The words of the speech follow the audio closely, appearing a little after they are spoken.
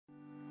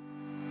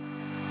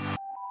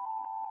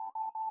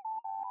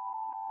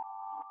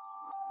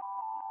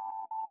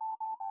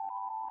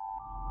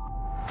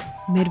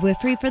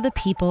Midwifery for the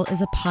People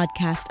is a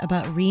podcast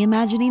about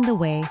reimagining the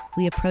way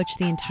we approach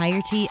the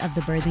entirety of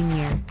the birthing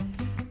year.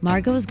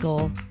 Margot's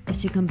goal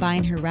is to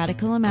combine her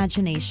radical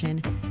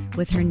imagination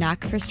with her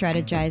knack for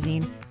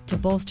strategizing to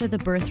bolster the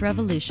birth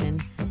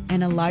revolution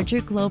and a larger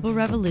global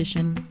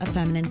revolution of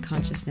feminine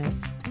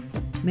consciousness.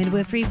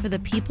 Midwifery for the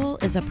People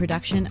is a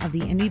production of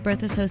the Indie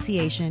Birth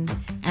Association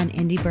and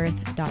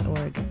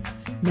indiebirth.org.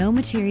 No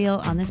material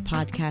on this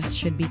podcast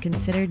should be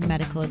considered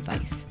medical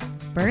advice.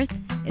 Birth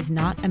is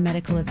not a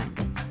medical event.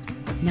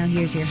 Now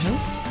here's your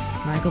host,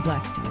 Margot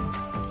Blackstone.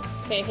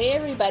 Hey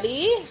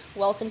everybody.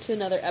 Welcome to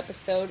another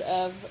episode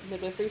of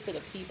Midwifery for the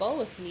People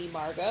with me,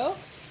 Margot.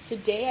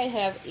 Today I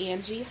have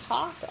Angee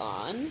Hock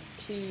on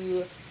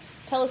to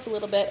tell us a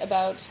little bit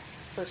about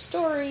her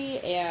story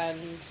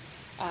and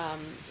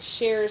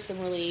share some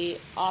really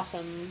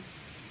awesome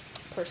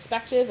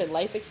perspective and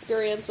life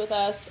experience with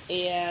us.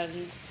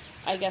 And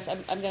I guess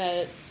I'm going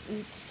to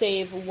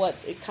save what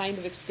kind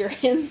of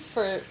experience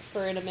for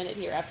in a minute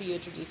here after you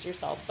introduce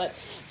yourself. But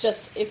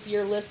just if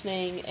you're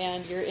listening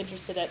and you're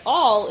interested at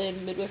all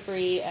in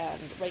midwifery and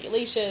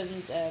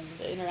regulations and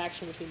the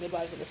interaction between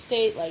midwives and the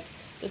state, like,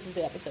 this is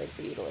the episode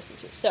for you to listen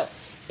to. So,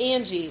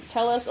 Angee,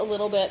 tell us a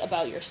little bit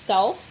about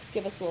yourself.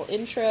 Give us a little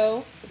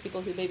intro for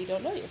people who maybe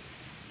don't know you.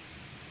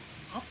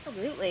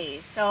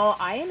 Absolutely. So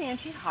I am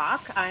Angee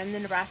Hock. I'm the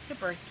Nebraska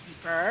birth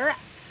keeper.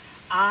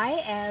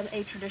 I am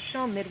a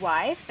traditional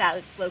midwife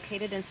that's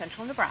located in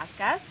central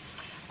Nebraska.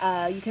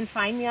 You can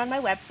find me on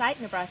my website,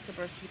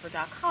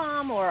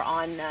 nebraskabirthkeeper.com, or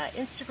on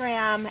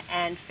Instagram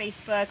and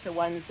Facebook, the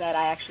ones that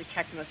I actually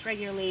check the most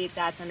regularly.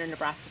 That's under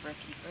Nebraska Birth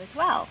Keeper as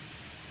well.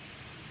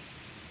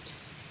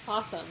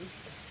 Awesome.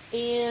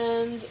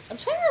 And I'm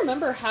trying to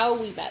remember how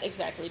we met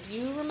exactly. Do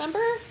you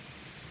remember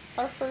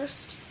our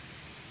first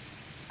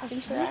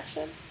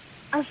interaction?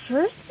 Our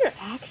first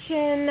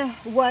interaction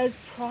was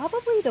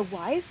probably the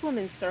Wise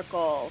Woman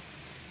Circle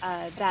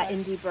that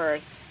Indie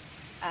Birth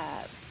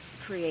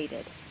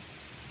created.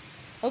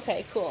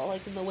 Okay, cool.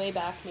 Like in the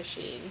Wayback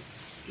Machine.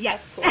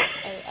 Yes.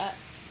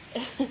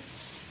 That's cool.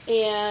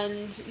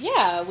 And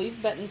yeah,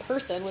 we've met in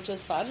person, which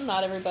is fun.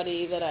 Not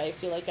everybody that I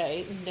feel like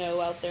I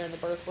know out there in the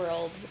birth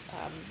world,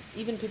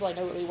 even people I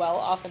know really well,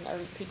 often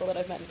aren't people that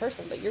I've met in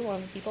person, but you're one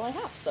of the people I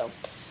have, so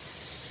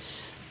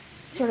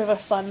sort of a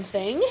fun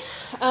thing.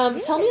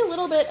 Tell me a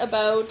little bit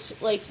about,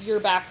 like,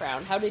 your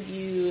background. How did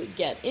you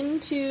get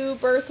into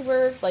birth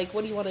work? Like,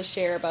 what do you want to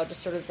share about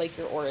just sort of, like,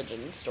 your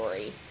origin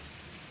story?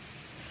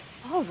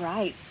 All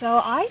right.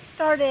 So I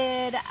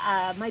started,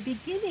 my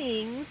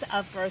beginnings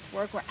of birth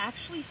work were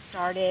actually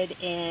started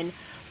in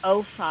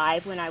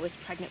 2005 when I was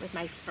pregnant with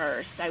my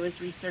first. I was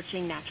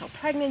researching natural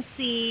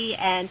pregnancy,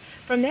 and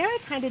from there I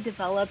kind of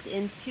developed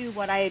into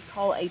what I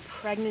call a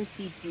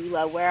pregnancy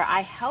doula, where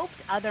I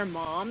helped other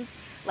moms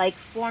like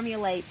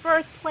formulate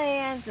birth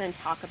plans and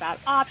talk about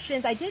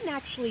options. I didn't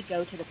actually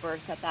go to the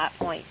birth at that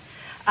point.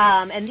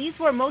 And these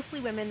were mostly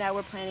women that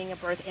were planning a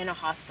birth in a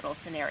hospital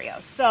scenario.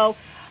 So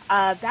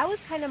that was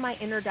kind of my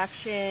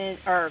introduction,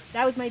 or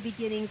that was my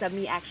beginnings of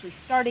me actually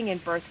starting in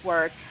birth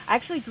work. I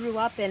actually grew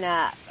up in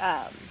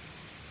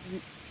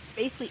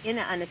basically in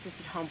an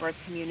unassisted home birth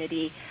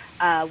community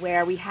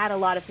where we had a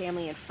lot of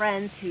family and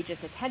friends who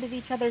just attended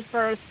each other's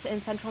births in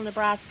central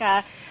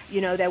Nebraska. You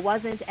know, there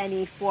wasn't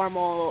any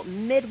formal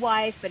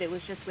midwife, but it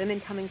was just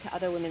women coming to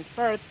other women's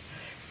births.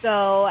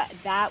 So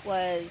that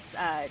was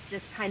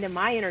just kind of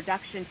my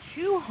introduction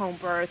to home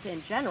birth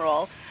in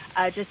general,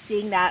 just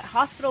seeing that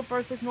hospital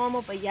birth was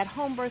normal, but yet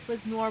home birth was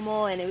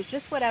normal, and it was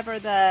just whatever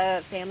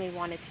the family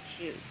wanted to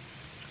choose.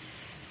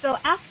 So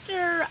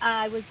after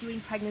I was doing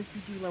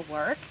pregnancy doula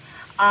work,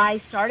 I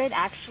started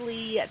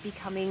actually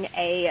becoming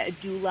a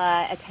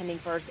doula attending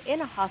births in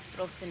a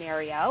hospital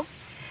scenario.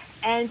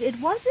 And it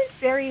wasn't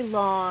very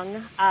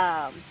long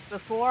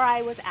before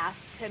I was asked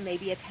to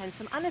maybe attend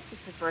some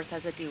unassisted births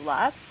as a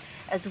doula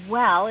as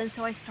well. And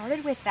so I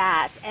started with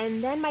that.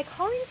 And then my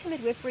calling to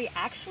midwifery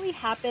actually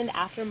happened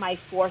after my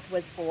fourth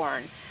was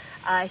born.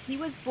 He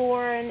was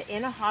born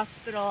in a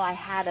hospital. I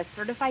had a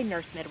certified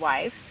nurse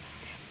midwife.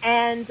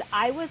 And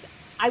I was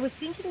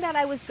thinking that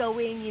I was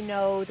going, you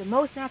know, the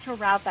most natural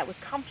route that was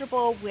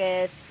comfortable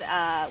with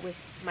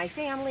my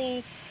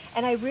family.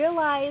 And I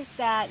realized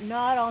that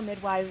not all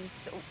midwives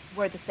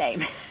were the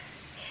same.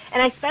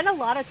 And I spent a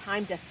lot of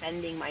time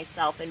defending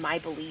myself and my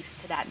beliefs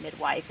to that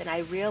midwife. And I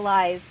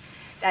realized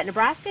that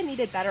Nebraska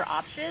needed better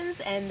options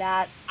and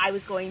that I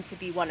was going to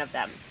be one of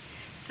them.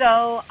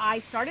 So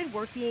I started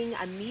working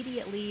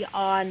immediately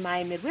on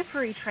my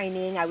midwifery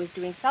training. I was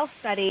doing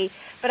self-study,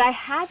 but I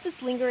had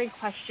this lingering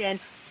question: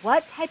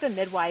 what type of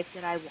midwife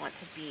did I want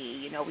to be?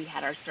 You know, we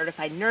had our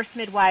certified nurse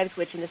midwives,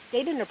 which in the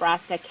state of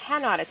Nebraska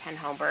cannot attend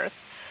home births.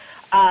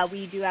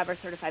 We do have our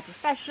certified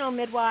professional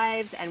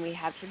midwives, and we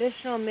have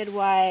traditional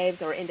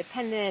midwives or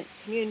independent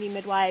community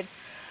midwives.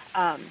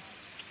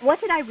 What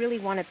did I really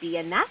want to be?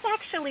 And that's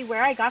actually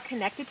where I got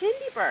connected to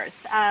Indie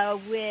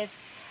Birth with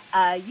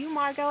you,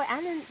 Margot,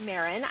 and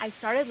Marin. I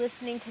started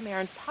listening to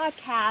Marin's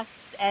podcasts,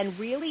 and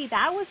really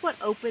that was what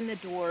opened the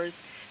doors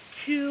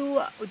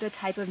to the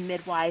type of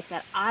midwife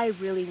that I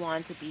really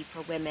want to be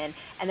for women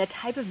and the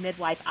type of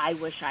midwife I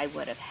wish I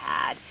would have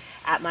had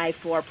at my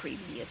 4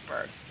 previous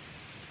births.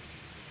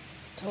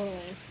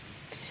 Totally.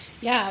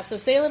 Yeah, so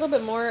say a little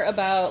bit more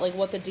about like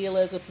what the deal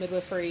is with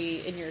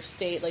midwifery in your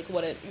state, like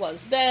what it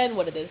was then,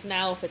 what it is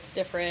now, if it's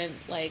different.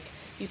 Like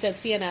you said,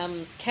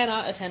 CNMs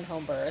cannot attend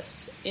home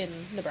births in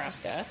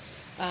Nebraska.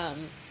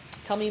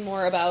 Tell me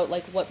more about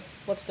like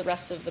what's the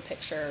rest of the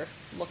picture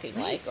looking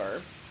like,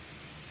 or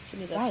give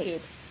me the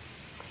scoop.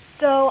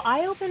 So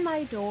I opened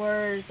my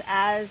doors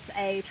as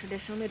a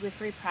traditional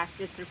midwifery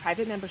practice through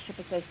Private Membership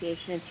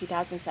Association in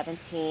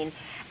 2017,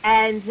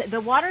 and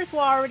the waters were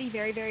already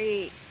very,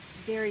 very,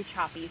 very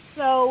choppy.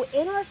 So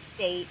in our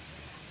state,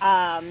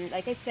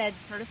 like I said,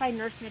 certified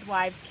nurse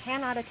midwives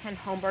cannot attend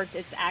home births.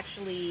 It's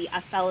actually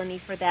a felony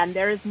for them.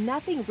 There is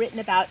nothing written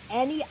about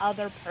any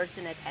other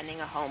person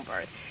attending a home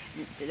birth.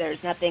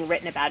 There's nothing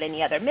written about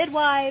any other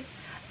midwives,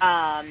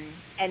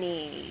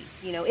 any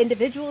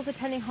individuals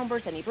attending home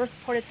births, any birth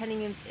support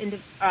attending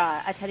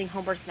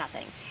home births,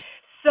 nothing.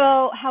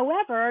 So,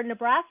 however,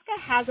 Nebraska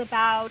has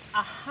about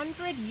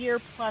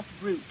 100-year-plus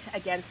root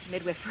against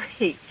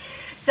midwifery.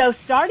 So,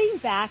 starting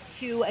back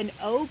to an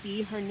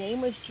OB, her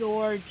name was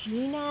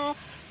Georgina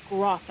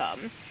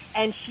Grotham,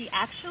 and she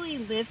actually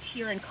lived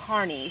here in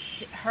Kearney.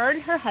 Her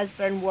and her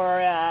husband were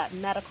a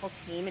medical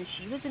team, and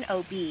she was an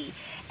OB.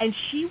 And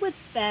she would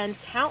spend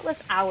countless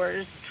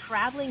hours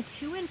traveling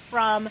to and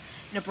from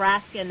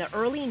Nebraska in the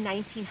early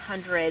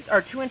 1900s,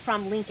 or to and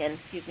from Lincoln,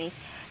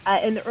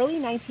 in the early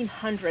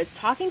 1900s,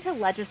 talking to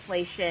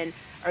legislators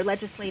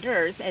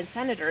and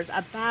senators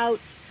about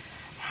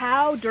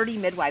how dirty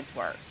midwives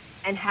were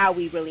and how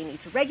we really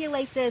need to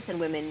regulate this, and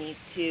women need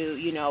to,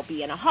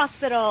 be in a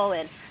hospital,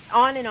 and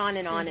on and on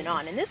and on and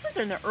on. And this was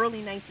in the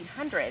early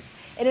 1900s.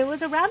 And it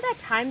was around that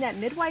time that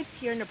midwives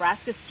here in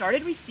Nebraska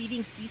started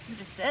receiving cease and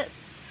desist.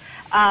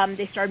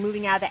 They started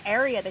moving out of the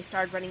area. They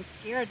started running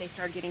scared. They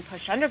started getting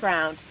pushed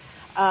underground.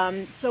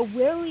 So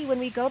really, when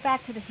we go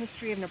back to the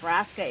history of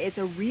Nebraska, it's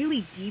a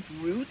really deep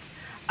root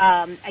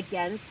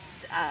against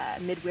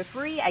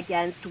midwifery,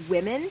 against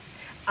women,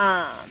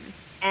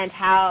 and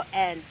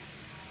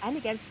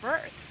against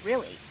birth,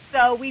 really.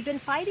 So we've been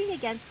fighting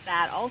against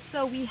that.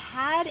 Also, we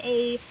had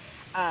a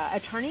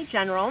attorney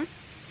general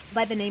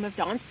by the name of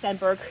Don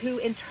Stenberg who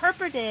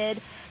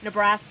interpreted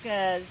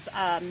Nebraska's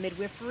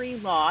midwifery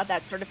law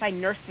that certified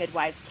nurse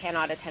midwives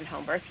cannot attend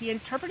home birth. He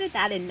interpreted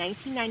that in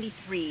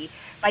 1993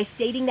 by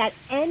stating that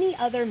any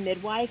other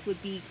midwife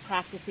would be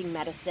practicing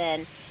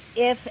medicine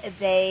if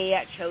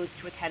they chose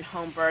to attend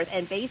home birth.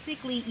 And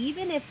basically,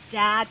 even if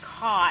dad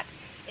caught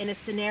in a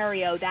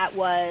scenario that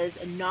was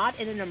not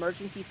in an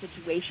emergency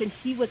situation,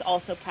 he was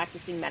also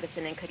practicing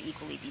medicine and could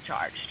equally be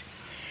charged.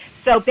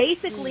 So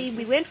basically,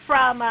 we went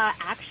from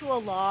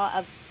actual law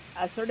of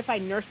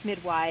certified nurse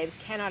midwives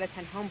cannot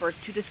attend home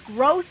births to this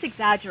gross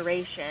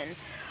exaggeration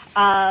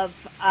of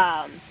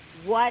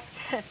what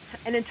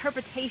an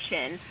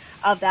interpretation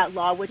of that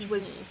law, which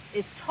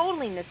is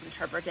totally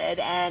misinterpreted,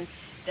 and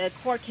the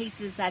court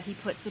cases that he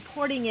put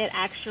supporting it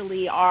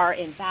actually are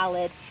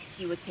invalid.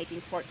 He was taking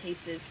court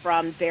cases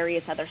from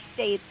various other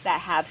states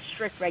that have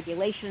strict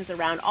regulations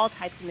around all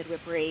types of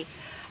midwifery,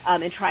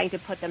 and trying to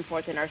put them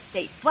forth in our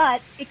state.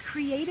 But it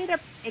created a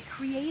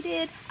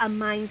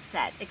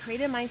mindset. It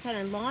created a mindset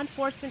in law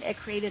enforcement. It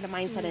created a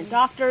mindset in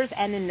doctors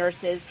and in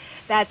nurses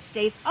that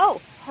states,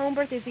 oh, home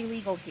birth is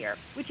illegal here,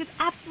 which is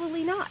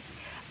absolutely not.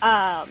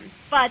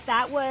 But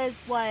that's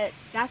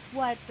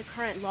what the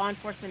current law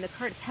enforcement, the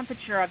current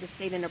temperature of the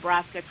state of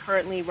Nebraska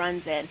currently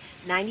runs in.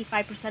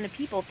 95% of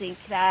people think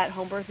that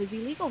home birth is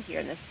illegal here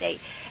in the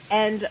state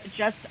and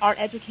just aren't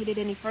educated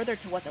any further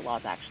to what the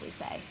laws actually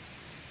say.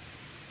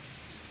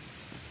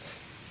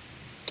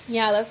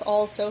 Yeah, that's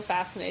all so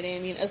fascinating. I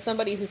mean, as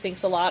somebody who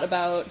thinks a lot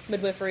about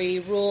midwifery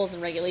rules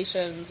and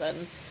regulations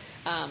and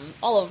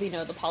all of,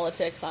 the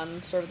politics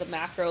on sort of the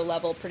macro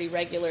level pretty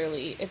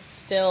regularly, it's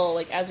still,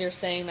 like, as you're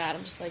saying that,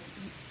 I'm just like,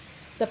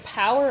 the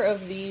power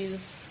of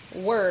these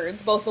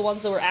words, both the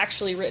ones that were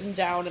actually written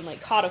down and,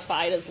 like,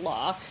 codified as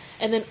law,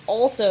 and then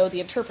also the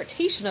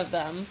interpretation of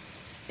them,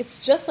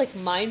 it's just, like,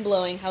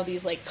 mind-blowing how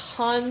these, like,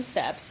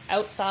 concepts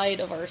outside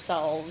of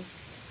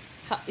ourselves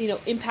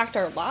impact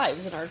our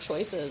lives and our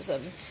choices,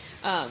 and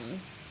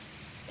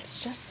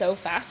it's just so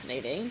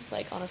fascinating,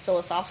 like on a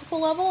philosophical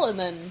level, and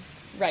then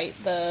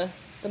the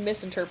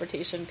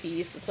misinterpretation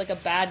piece, it's like a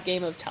bad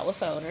game of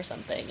telephone or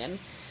something, and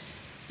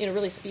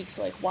really speaks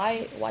to like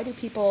why do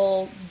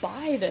people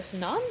buy this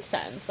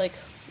nonsense? Like,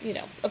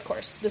 of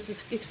course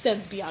this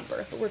extends beyond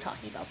birth, but we're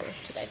talking about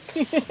birth today.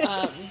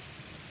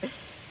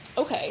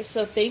 Okay,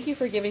 so thank you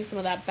for giving some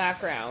of that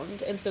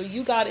background. And so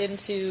you got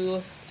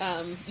into,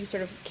 you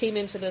sort of came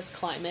into this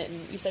climate,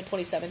 and you said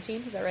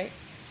 2017, is that right?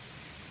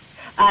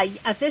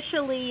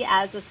 Officially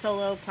as a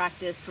solo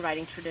practice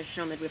providing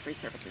traditional midwifery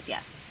services,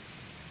 yes.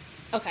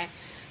 Okay.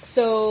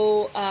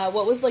 So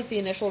what was, like, the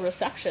initial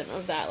reception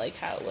of that? Like,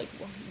 how, like,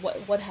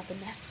 what happened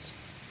next?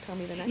 Tell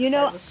me the next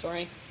part of the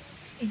story.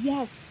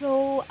 Yes,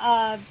 so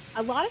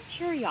a lot of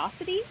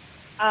curiosity.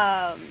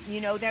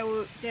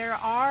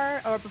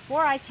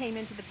 Before I came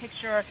into the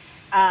picture,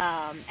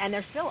 and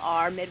there still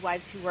are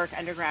midwives who work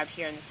underground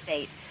here in the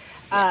state.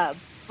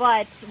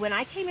 But when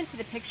I came into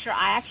the picture,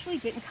 I actually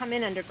didn't come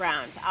in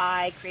underground.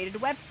 I created a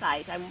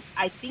website.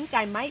 I think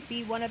I might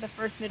be one of the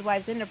first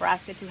midwives in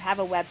Nebraska to have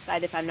a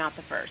website, if I'm not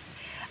the first.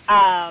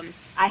 I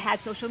had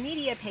social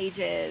media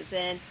pages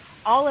and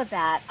all of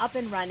that up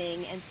and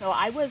running, and so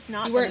I was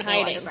not going to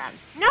go underground.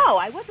 No,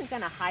 I wasn't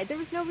going to hide. There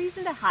was no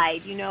reason to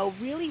hide.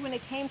 Really, when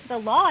it came to the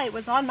law, it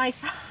was on my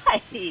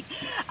side.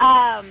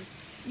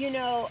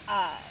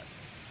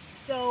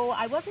 So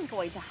I wasn't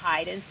going to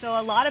hide, and so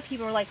a lot of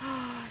people were like,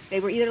 they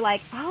were either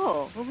like,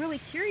 oh, we're really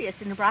curious,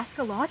 did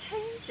Nebraska law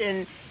change?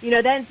 And,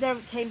 then there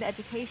came the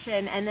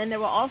education, and then there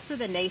were also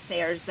the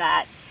naysayers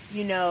that,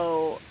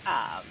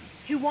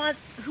 who want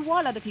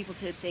other people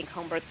to think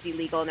home birth's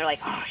illegal, and they're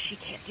like, oh, she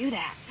can't do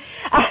that.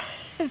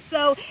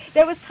 So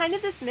there was kind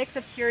of this mix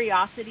of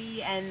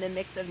curiosity and the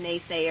mix of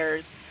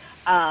naysayers,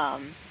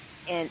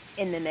 and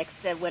in the mix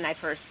of when I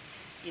first,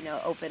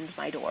 opened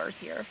my doors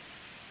here.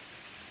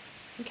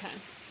 Okay.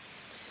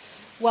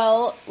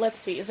 Well, let's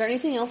see. Is there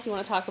anything else you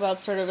want to talk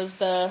about sort of as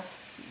the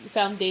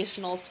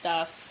foundational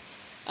stuff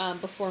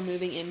before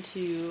moving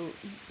into,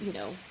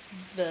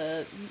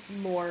 the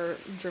more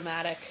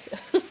dramatic,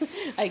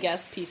 I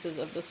guess, pieces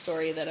of the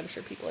story that I'm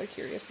sure people are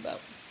curious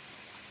about?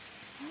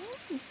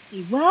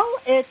 Well,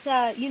 it's,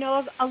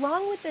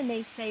 along with the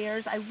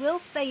naysayers, I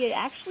will say it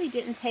actually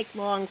didn't take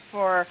long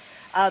for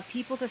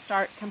people to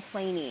start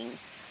complaining.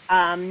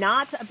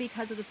 Not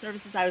because of the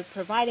services I was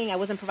providing. I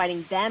wasn't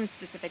providing them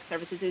specific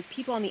services. It was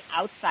people on the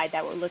outside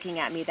that were looking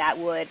at me that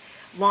would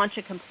launch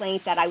a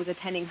complaint that I was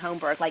attending home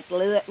birth. Like,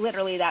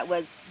 literally, that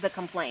was the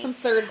complaint. Some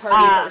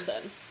third-party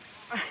person.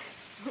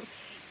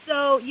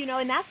 So,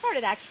 and that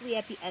started actually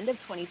at the end of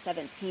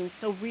 2017.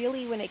 So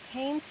really, when it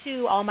came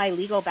to all my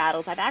legal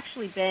battles, I've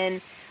actually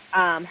been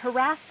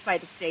harassed by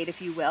the state,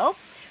 if you will,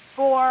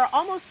 for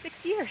almost 6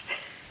 years.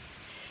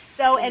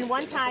 So, and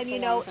one time,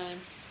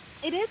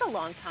 it is a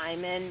long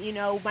time, and,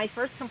 my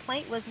first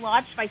complaint was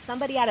lodged by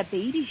somebody at a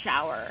baby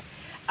shower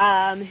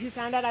who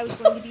found out I was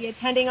going to be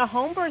attending a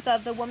home birth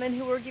of the woman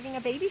who we were giving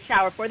a baby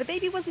shower for. The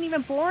baby wasn't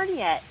even born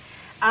yet,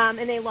 and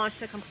they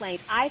launched a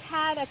complaint. I've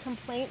had a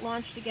complaint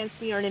launched against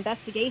me, or an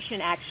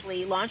investigation,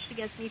 actually, launched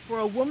against me for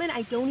a woman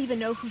I don't even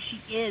know who she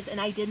is,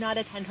 and I did not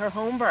attend her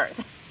home birth.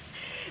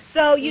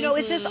 So,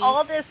 it's just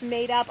all this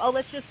made up,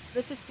 let's just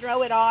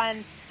throw it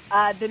on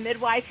the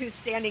midwife who's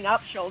standing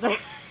up shoulder.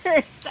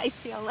 I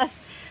feel let's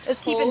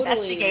keep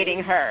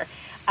investigating her.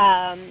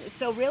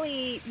 So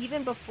really,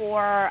 even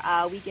before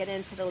we get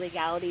into the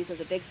legalities of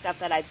the big stuff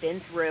that I've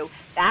been through,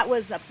 that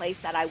was a place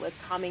that I was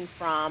coming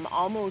from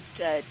almost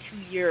 2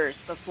 years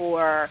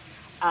before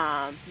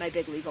my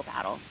big legal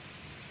battle.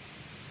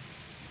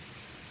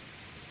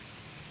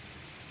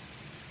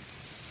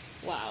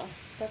 Wow,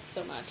 that's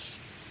so much.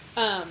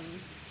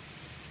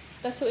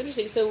 That's so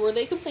interesting. So were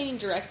they complaining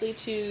directly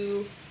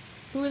to...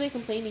 Who were they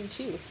complaining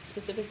to,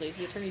 specifically?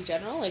 The Attorney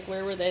General? Like,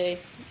 where were they...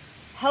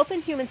 Health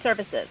and Human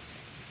Services,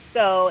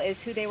 so is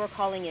who they were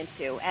calling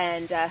into.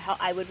 And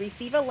I would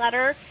receive a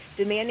letter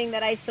demanding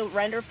that I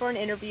surrender for an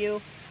interview.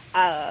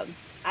 I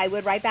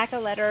would write back a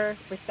letter,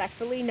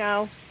 respectfully,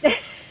 no.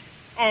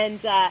 And,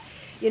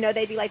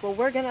 they'd be like, well,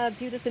 we're going to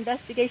do this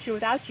investigation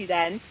without you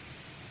then.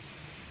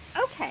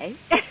 Okay.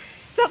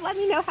 So let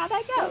me know how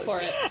that goes. Go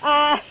for it.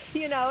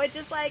 It's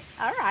just like,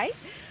 all right.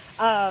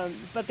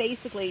 But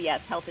basically,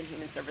 yes, Health and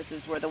Human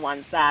Services were the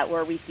ones that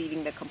were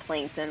receiving the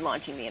complaints and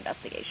launching the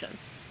investigation.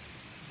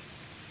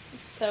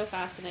 It's so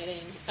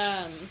fascinating.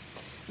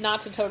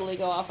 Not to totally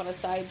go off on a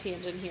side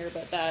tangent here,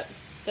 but that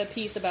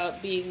piece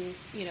about being,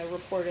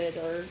 reported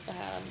or,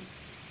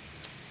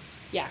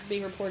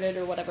 being reported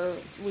or whatever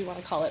we want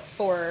to call it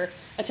for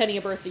attending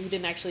a birth that you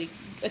didn't actually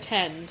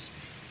attend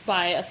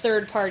by a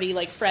third party,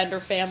 like friend or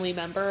family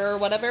member or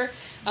whatever,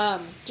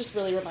 just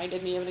really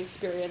reminded me of an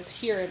experience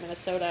here in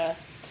Minnesota.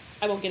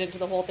 I won't get into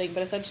the whole thing,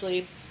 but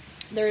essentially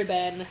there had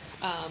been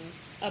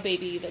a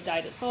baby that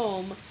died at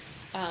home.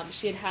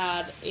 She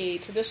had a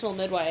traditional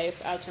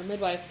midwife as her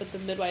midwife, but the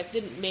midwife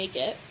didn't make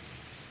it.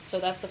 So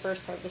that's the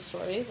first part of the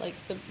story. Like,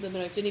 the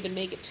midwife didn't even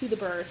make it to the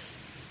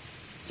birth.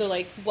 So,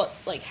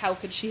 how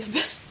could she have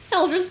been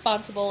held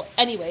responsible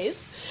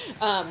anyways?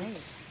 Right.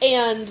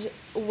 And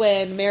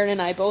when Marin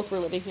and I both were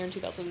living here in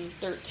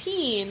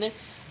 2013,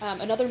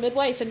 another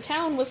midwife in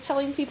town was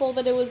telling people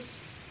that it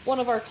was one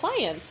of our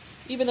clients,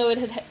 even though it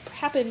had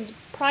happened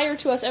prior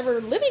to us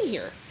ever living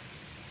here.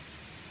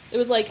 It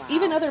was like, wow.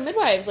 Even other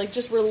midwives,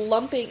 just were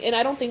lumping, and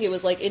I don't think it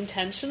was,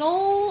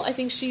 intentional. I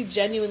think she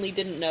genuinely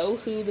didn't know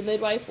who the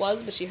midwife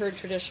was, but she heard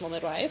traditional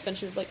midwife, and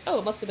she was like, oh,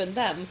 it must have been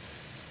them.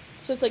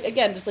 So it's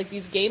again, just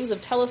these games of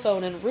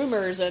telephone and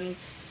rumors and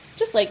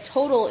just,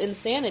 total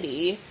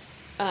insanity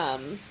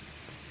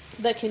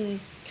that can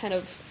kind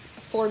of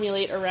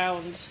formulate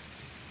around,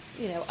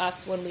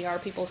 us when we are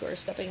people who are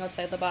stepping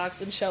outside the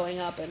box and showing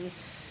up and,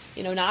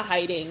 not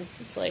hiding.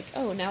 It's like,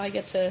 oh, now I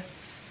get to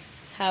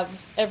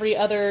have every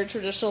other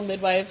traditional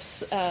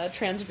midwife's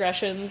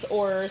transgressions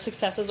or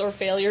successes or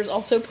failures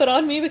also put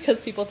on me because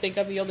people think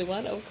I'm the only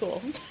one. Oh,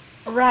 cool.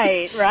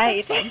 Right.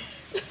 That's fun.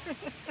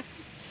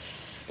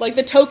 Like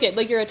the token,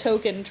 like you're a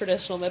token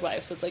traditional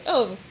midwife. So it's like,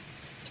 oh,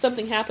 if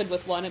something happened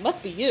with one, it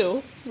must be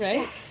you,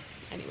 right?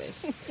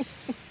 Anyways,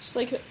 just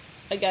like,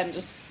 again,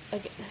 just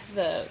like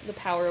the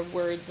power of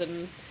words.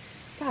 And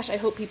gosh, I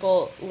hope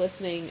people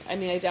listening, I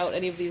mean, I doubt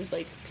any of these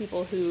like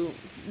people who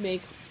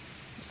make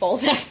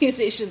false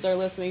accusations are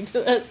listening to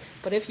this,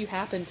 but if you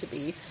happen to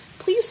be,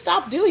 please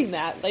stop doing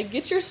that. Like,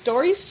 get your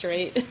story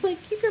straight.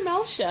 Like, keep your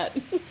mouth shut.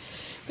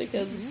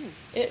 Because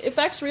it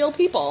affects real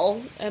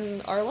people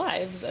and our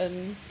lives.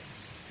 And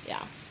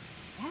yeah.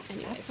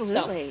 Anyways,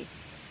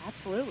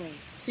 Absolutely.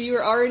 So you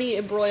were already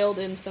embroiled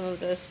in some of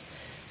this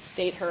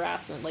state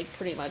harassment, like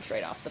pretty much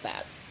right off the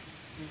bat.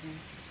 Mm-hmm.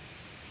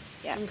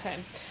 Yeah. Okay.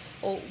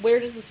 Well,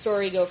 where does the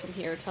story go from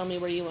here? Tell me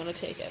where you want to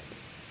take it.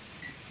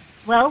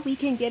 Well, we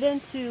can get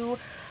into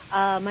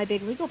my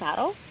big legal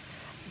battle.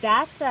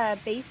 That's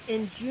based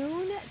in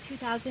June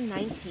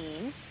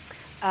 2019.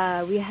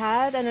 We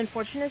had an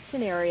unfortunate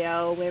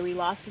scenario where we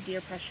lost a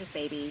dear, precious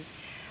baby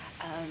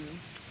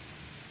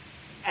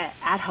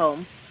at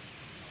home.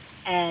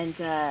 And,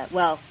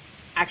 well,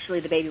 actually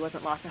the baby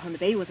wasn't lost at home. The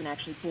baby wasn't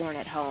actually born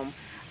at home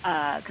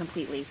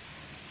completely.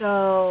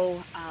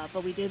 So,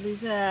 but we did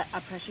lose a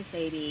precious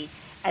baby.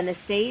 And the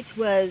state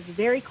was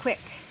very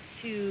quick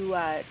to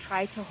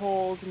try to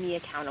hold me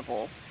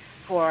accountable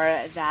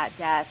for that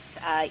death,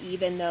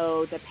 even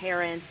though the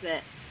parents,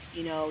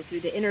 through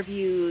the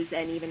interviews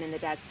and even in the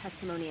dad's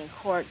testimony in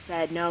court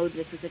said, no,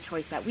 this was a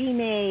choice that we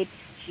made.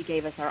 She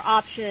gave us our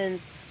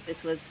options.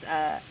 This was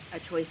a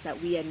choice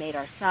that we had made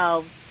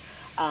ourselves.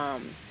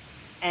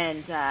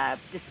 And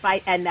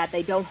despite that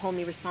they don't hold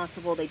me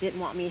responsible, they didn't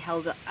want me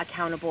held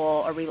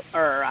accountable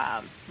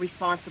or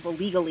responsible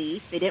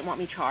legally. They didn't want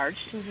me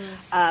charged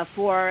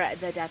for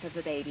the death of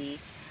the baby.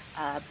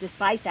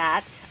 Despite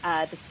that,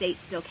 the state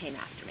still came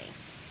after me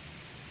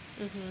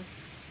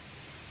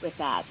with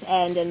that.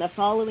 And in the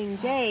following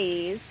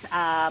days,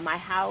 my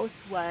house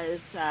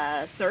was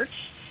searched.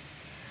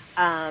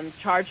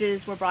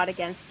 Charges were brought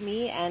against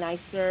me, and I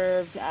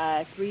served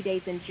 3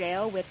 days in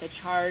jail with the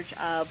charge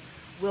of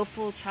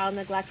willful child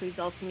neglect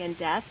resulting in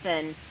death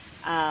and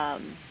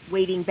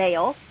waiting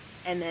bail,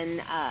 and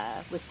then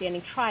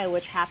withstanding trial,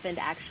 which happened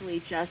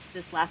actually just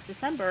this last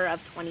December of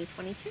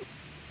 2022.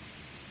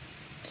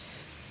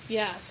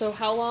 Yeah, so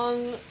how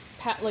long,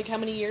 how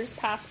many years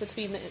passed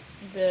between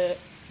the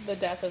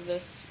death of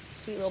this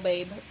sweet little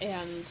babe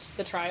and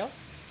the trial?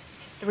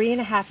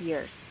 3.5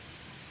 years.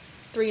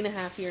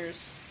 3.5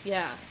 years,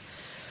 yeah.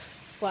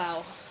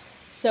 Wow.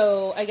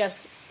 So I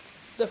guess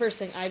the first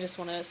thing I just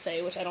want to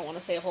say, which I don't want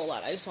to say a whole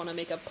lot, I just want to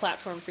make a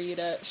platform for you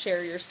to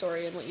share your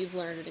story and what you've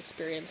learned and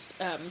experienced.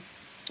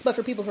 But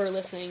for people who are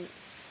listening,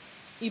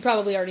 you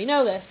probably already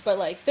know this, but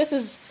like this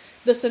is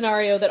the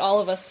scenario that all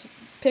of us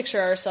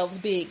picture ourselves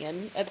being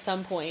in at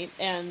some point,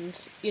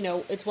 and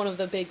it's one of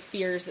the big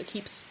fears that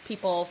keeps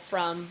people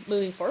from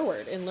moving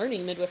forward and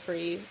learning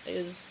midwifery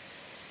is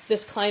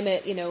this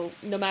climate,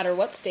 no matter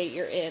what state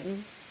you're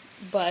in,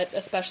 but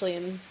especially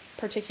in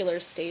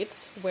particular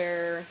states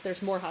where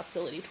there's more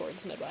hostility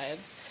towards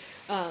midwives.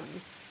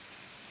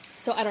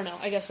 So I don't know,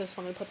 I guess I just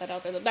wanted to put that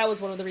out there. That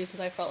was one of the reasons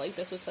I felt like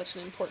this was such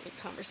an important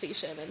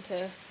conversation, and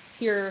to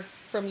hear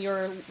from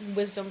your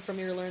wisdom, from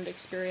your learned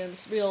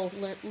experience, real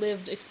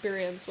lived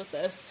experience with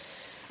this.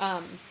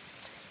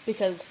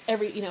 Because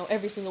every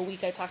single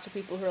week I talk to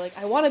people who are like,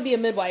 I want to be a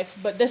midwife,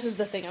 but this is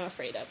the thing I'm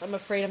afraid of. I'm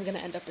afraid I'm going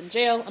to end up in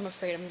jail. I'm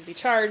afraid I'm going to be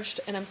charged,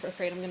 and I'm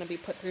afraid I'm going to be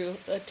put through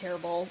a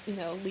terrible,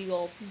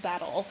 legal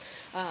battle.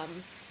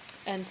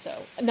 And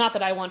so, not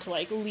that I want to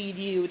lead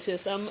you to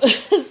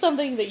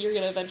something that you're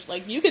going to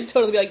eventually you could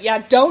totally be like,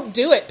 yeah, don't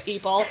do it,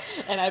 people.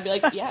 And I'd be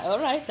like, yeah, all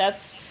right,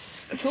 that's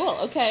cool.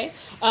 Okay.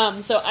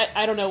 So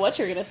I don't know what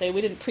you're going to say.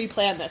 We didn't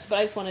pre-plan this, but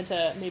I just wanted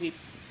to maybe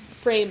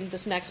frame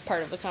this next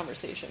part of the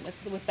conversation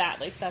with that.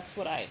 That's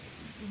what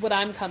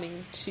I'm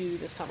coming to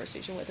this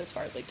conversation with, as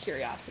far as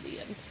curiosity,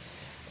 and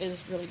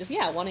is really just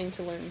wanting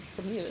to learn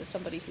from you as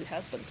somebody who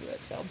has been through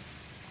it. So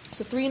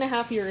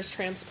 3.5 years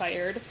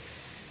transpired.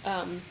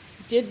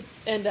 Did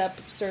end up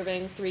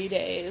serving 3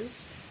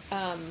 days.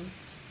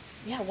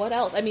 What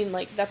else? I mean,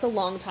 that's a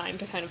long time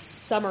to kind of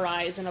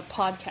summarize in a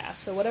podcast.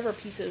 So whatever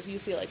pieces you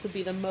feel would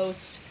be the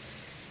most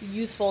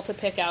useful to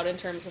pick out in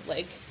terms of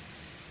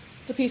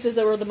the pieces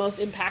that were the most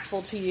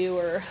impactful to you,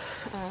 or,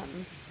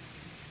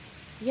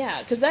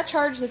 because that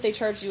charge that they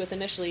charged you with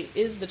initially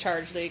is the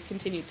charge they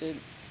continue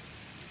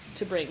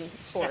to bring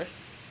forth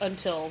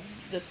until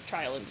this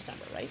trial in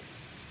December,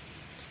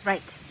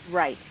 right?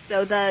 Right.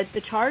 So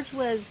the charge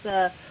was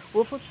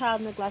willful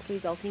child neglect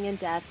resulting in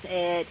death.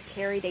 It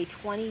carried a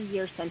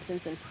 20-year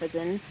sentence in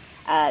prison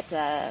at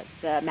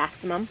the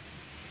maximum.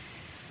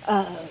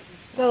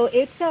 So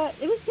it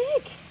was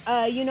big.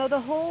 The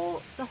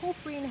whole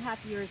 3.5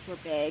 years were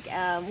big.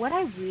 What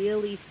I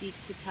really seek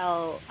to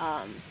tell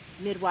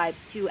midwives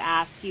who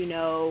ask,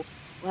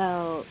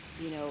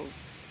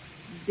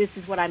 this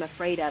is what I'm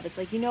afraid of. It's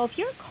like, if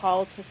you're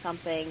called to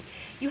something,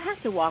 you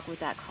have to walk with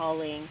that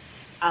calling.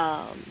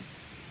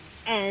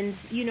 And,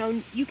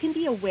 you can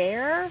be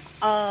aware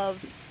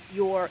of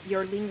your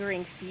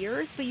lingering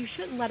fears, but you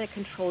shouldn't let it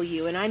control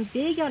you. And I'm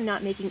big on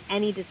not making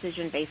any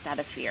decision based out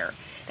of fear.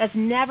 That's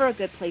never a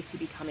good place to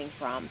be coming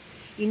from.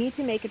 You need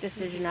to make a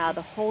decision out of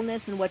the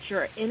wholeness and what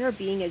your inner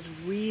being is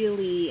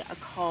really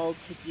called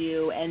to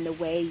do and the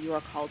way you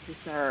are called to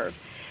serve.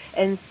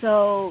 And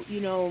so,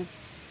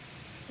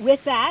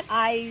 with that,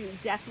 I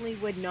definitely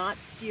would not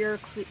steer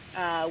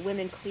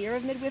women clear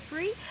of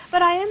midwifery,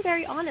 but I am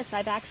very honest.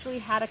 I've actually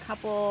had a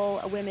couple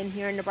of women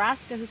here in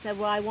Nebraska who said,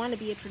 well, I want to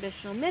be a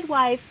traditional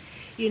midwife,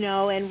 and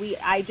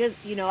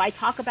I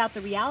talk about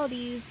the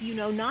realities,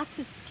 not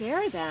to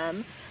scare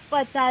them,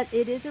 but that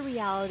it is a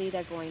reality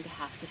they're going to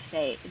have to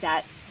face,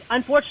 that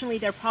unfortunately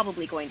they're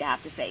probably going to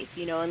have to face,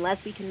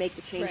 unless we can make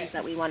the changes right.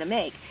 that we want to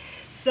make.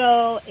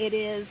 So it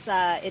is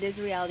a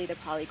reality they're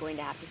probably going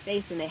to have to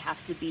face, and they have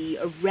to be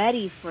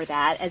ready for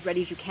that, as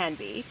ready as you can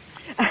be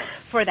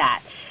for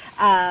that.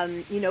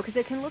 Because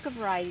it can look a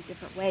variety of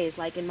different ways.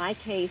 Like in my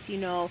case,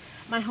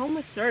 my home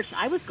was searched.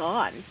 I was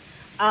gone.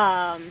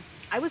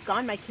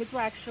 My kids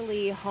were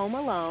actually home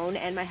alone,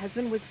 and my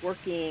husband was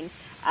working.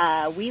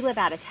 We live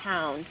out of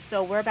town,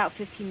 so we're about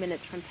 15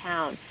 minutes from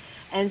town.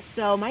 And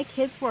so my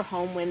kids were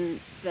home when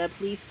the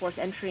police forced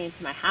entry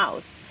into my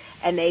house,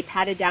 and they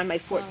patted down my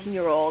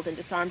 14-year-old and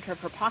disarmed her of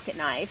her pocket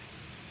knife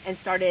and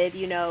started,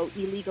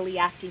 illegally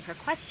asking her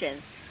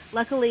questions.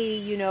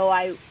 Luckily,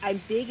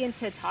 I'm big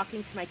into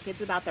talking to my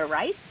kids about their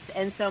rights,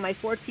 and so my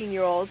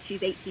 14-year-old,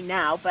 she's 18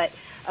 now, but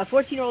a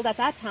 14-year-old at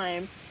that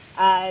time,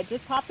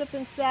 just popped up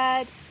and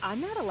said,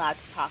 I'm not allowed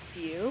to talk to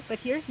you, but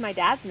here's my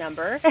dad's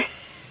number.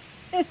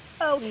 And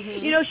so,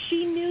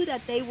 she knew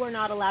that they were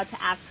not allowed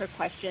to ask her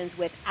questions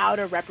without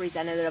a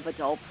representative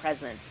adult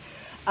present,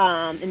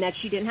 and that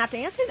she didn't have to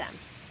answer them.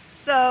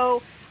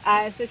 So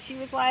she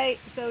was like,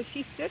 so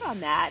she stood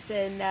on that,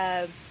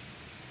 and,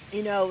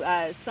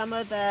 some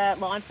of the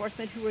law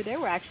enforcement who were there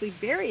were actually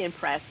very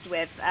impressed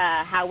with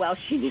how well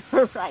she knew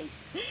her rights.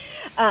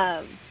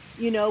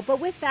 But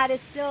with that,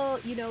 it's still,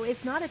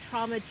 it's not a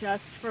trauma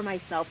just for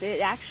myself.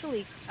 It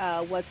actually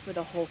was for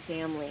the whole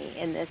family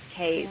in this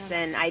case,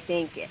 and I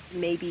think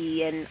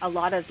maybe in a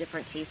lot of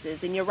different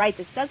cases. And you're right,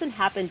 this doesn't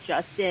happen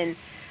just in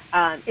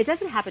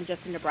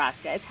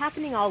Nebraska. It's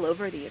happening all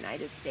over the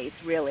United States,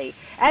 really,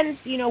 and,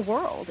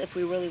 world, if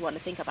we really want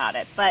to think about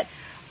it. But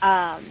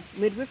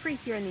midwifery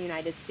here in the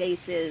United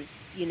States is,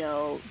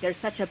 there's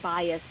such a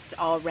bias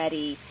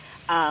already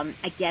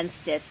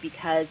against it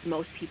because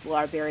most people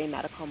are very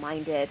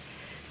medical-minded.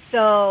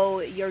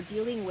 So you're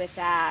dealing with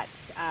that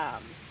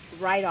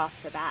right off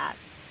the bat.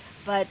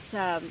 But,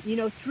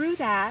 through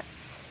that,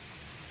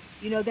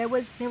 there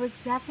was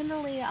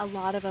definitely a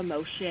lot of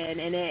emotion,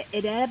 and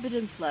it ebbed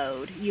and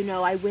flowed.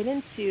 I went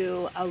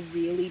into a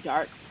really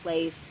dark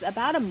place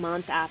about a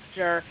month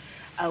after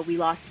we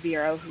lost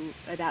Vera,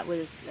 that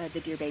was the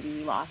dear baby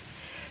we lost.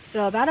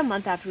 So about a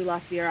month after we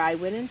lost Vera, I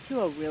went into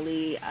a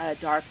really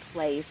dark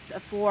place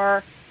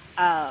for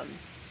a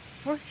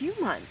few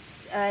months,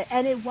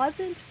 and it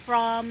wasn't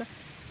from,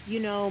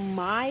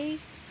 my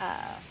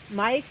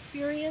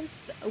experience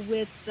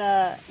with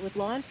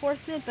law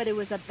enforcement, but it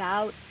was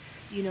about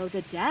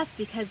the death,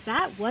 because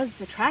that was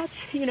the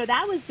tragedy.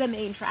 That was the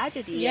main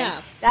tragedy. Yeah.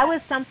 And that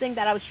was something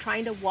that I was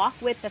trying to walk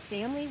with the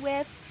family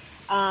with,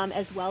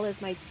 as well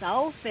as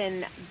myself.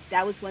 And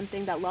that was one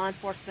thing that law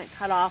enforcement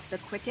cut off the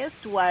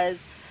quickest was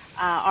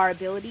our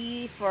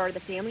ability for the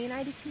family and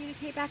I to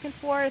communicate back and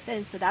forth.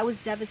 And so that was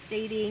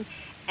devastating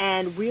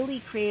and really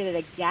created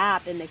a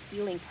gap in the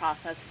healing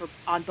process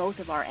on both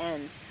of our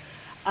ends.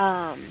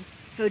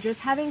 So just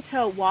having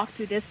to walk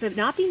through this, but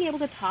not being able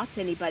to talk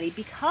to anybody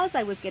because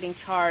I was getting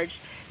charged.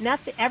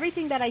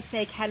 Everything that I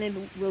say can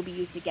and will be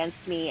used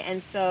against me.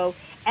 And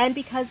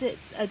because it's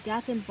a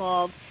death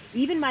involved,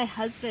 even my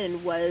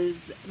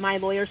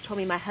lawyers told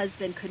me my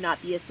husband could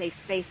not be a safe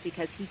space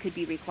because he could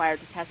be required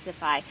to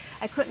testify.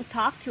 I couldn't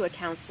talk to a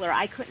counselor.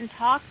 I couldn't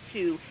talk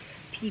to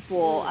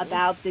people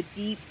about the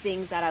deep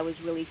things that I was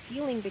really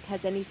feeling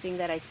because anything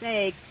that I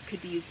say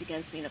could be used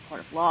against me in a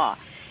court of law.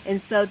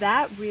 And so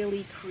that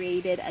really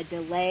created a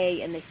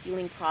delay in the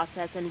healing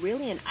process and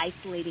really an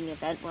isolating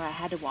event where I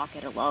had to walk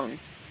it alone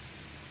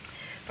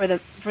for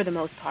the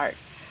most part.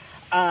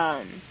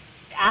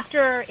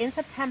 In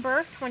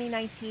September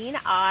 2019,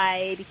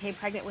 I became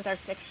pregnant with our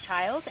sixth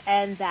child,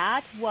 and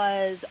that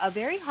was a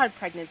very hard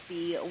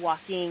pregnancy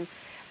walking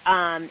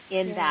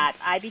that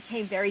I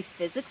became very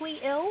physically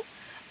ill.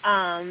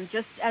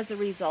 Just as a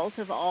result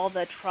of all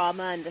the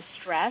trauma and the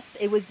stress.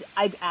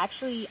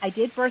 I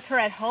did birth her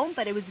at home,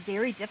 but it was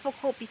very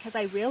difficult because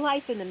I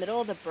realized in the middle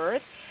of the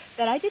birth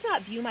that I did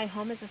not view my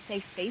home as a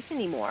safe space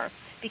anymore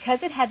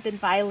because it had been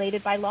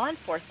violated by law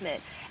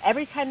enforcement.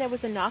 Every time there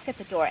was a knock at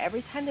the door,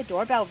 every time the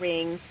doorbell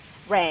rang,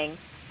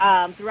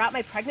 throughout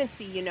my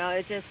pregnancy,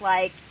 it's just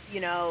like,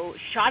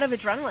 shot of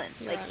adrenaline.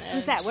 Like,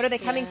 who's that? What are they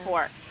coming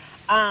for?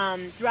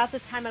 throughout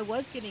this time, I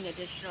was getting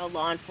additional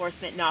law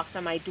enforcement knocks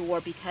on my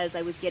door because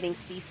I was getting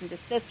cease and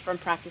desist from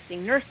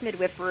practicing nurse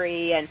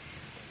midwifery and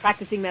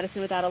practicing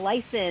medicine without a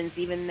license,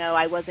 even though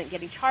I wasn't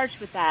getting charged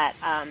with that.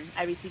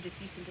 I received a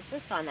cease and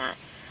desist on that.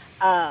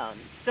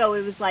 So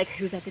it was like,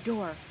 who's at the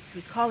door?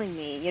 Who's calling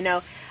me? You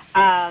know,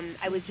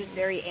 I was just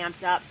very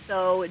amped up.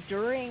 So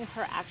during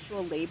her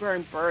actual labor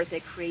and birth,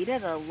 it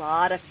created a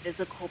lot of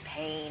physical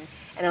pain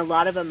and a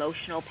lot of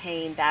emotional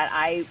pain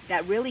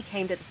that really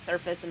came to the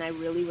surface, and I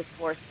really was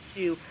forced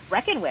to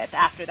reckon with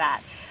after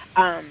that,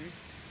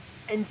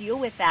 and deal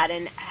with that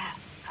and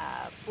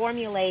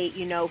formulate,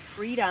 you know,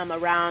 freedom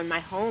around my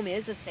home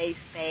is a safe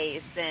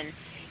space, and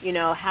you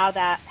know how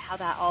that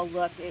all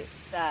looked.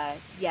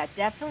 It's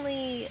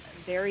definitely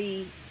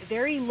very,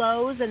 very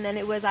lows, and then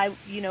it was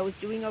was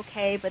doing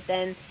okay, but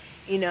then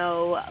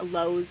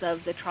lows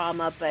of the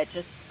trauma, but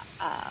just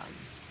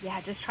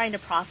just trying to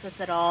process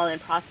it all and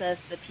process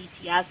the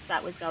PTS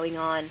that was going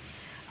on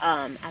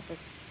at the,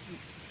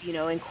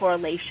 in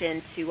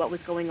correlation to what was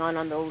going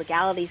on the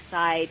legality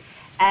side,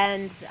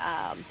 and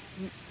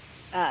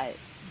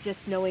just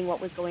knowing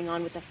what was going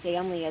on with the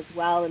family as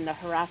well and the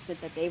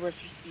harassment that they were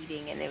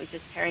receiving, and it was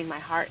just tearing my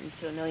heart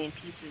into a million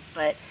pieces.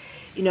 But,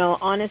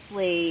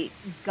 honestly,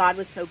 God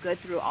was so good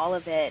through all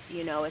of it,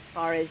 as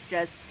far as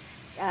just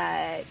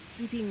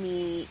keeping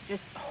me,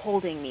 just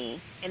holding me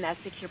in that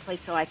secure place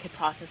so I could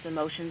process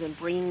emotions and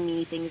bring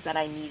me things that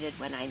I needed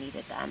when I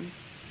needed them.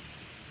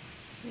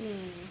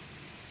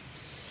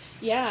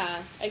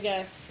 Yeah, I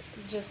guess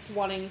just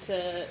wanting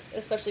to,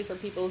 especially for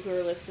people who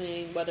are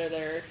listening, whether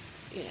they're,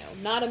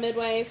 not a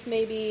midwife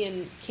maybe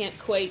and can't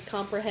quite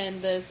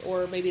comprehend this,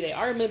 or maybe they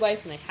are a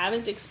midwife and they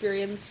haven't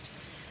experienced,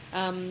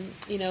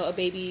 a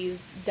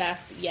baby's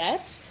death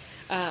yet.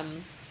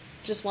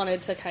 Just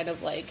wanted to kind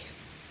of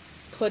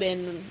put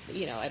in,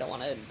 I don't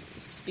want to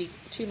speak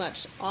too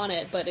much on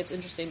it, but it's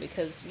interesting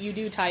because you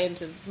do tie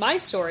into my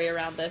story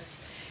around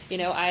this.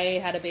 I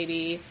had a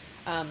baby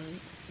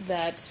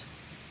that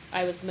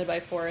I was the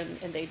midwife for,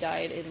 and they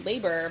died in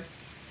labor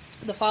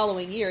the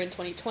following year in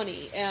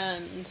 2020.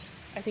 And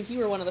I think you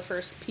were one of the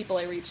first people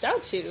I reached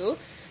out to,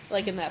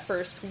 in that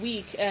first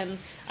week. And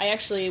I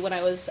actually, when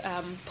I was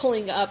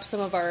pulling up some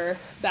of our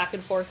back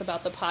and forth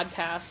about the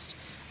podcast,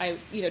 I,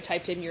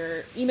 typed in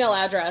your email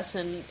address,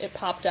 and it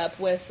popped up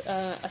with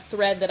a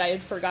thread that I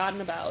had forgotten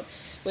about,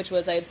 which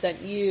was I had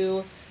sent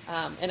you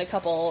and a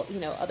couple,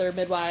 other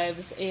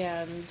midwives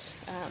and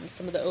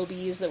some of the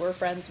OBs that we're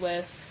friends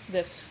with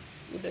this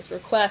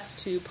request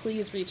to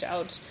please reach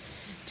out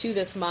to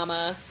this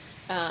mama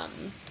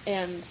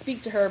and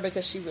speak to her,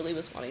 because she really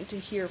was wanting to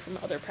hear from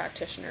other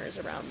practitioners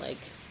around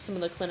some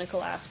of the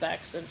clinical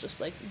aspects and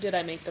just did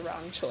I make the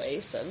wrong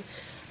choice?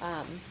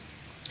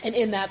 And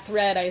in that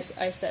thread,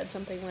 I said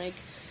something like,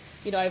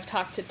 I've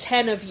talked to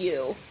 10 of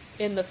you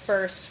in the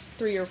first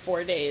 3 or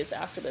 4 days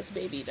after this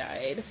baby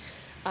died.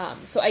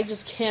 So I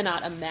just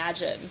cannot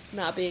imagine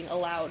not being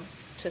allowed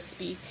to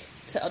speak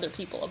to other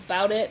people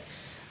about it,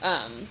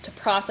 to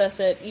process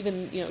it,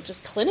 even,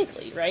 just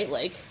clinically,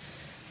 right?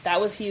 That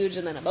was huge.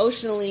 And then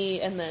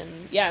emotionally, and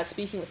then,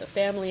 speaking with the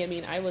family. I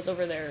mean, I was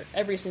over there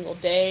every single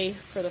day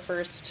for the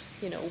first,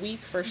 week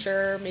for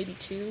sure, maybe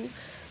 2.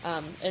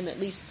 And at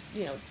least,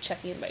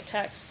 checking in by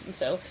text. And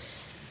so,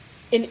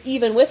 and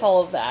even with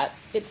all of that,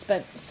 it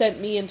sent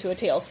me into a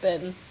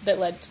tailspin that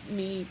led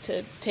me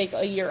to take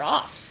a year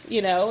off,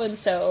 and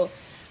so,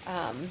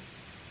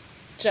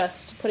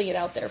 just putting it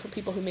out there for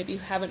people who maybe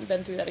haven't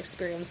been through that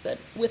experience, that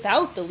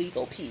without the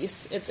legal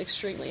piece, it's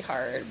extremely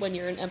hard when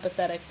you're an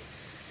empathetic,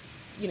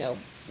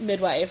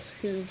 midwife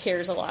who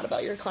cares a lot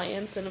about your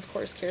clients and of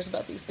course cares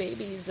about these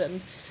babies,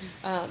 and,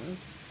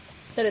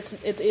 that it's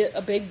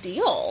a big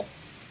deal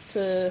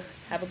to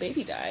have a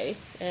baby die,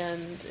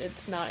 and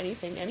it's not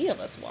anything any of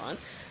us want,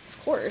 of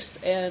course.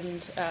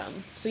 And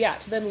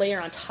to then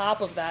layer on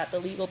top of that the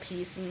legal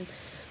piece and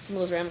some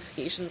of those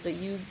ramifications that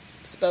you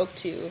spoke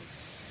to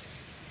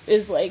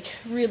is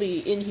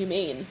really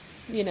inhumane,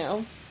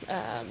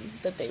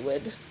 that they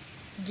would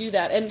do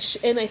that,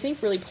 and I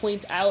think really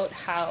points out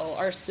how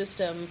our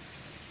system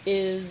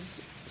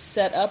is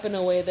set up in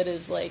a way that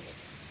is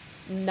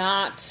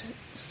not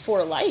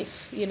for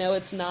life.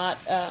 It's not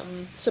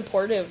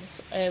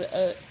supportive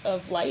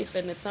of life,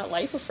 and it's not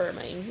life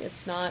affirming.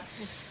 It's not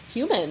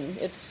human.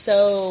 It's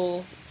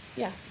so,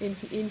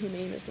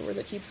 inhumane is the word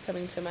that keeps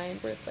coming to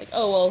mind, where it's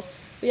oh, well,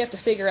 we have to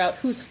figure out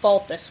whose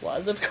fault this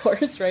was, of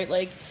course,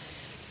 right?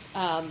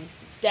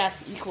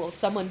 Death equals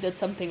someone did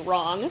something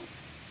wrong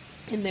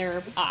in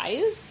their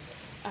eyes.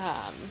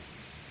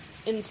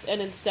 And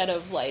instead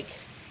of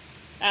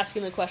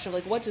asking the question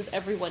of what does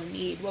everyone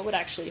need? What would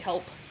actually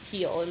help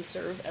heal and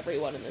serve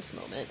everyone in this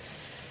moment?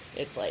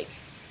 It's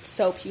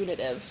so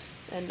punitive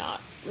and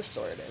not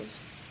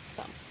restorative.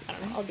 So I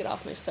don't know, I'll get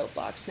off my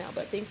soapbox now,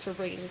 but thanks for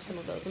bringing some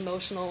of those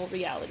emotional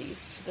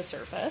realities to the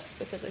surface,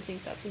 because I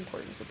think that's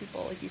important for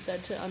people, like you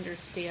said, to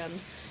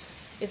understand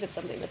if it's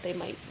something that they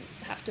might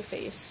have to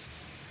face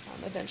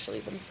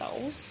eventually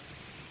themselves.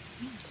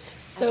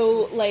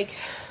 So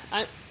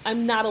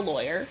I'm not a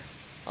lawyer,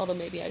 although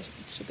maybe I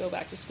should go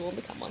back to school and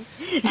become one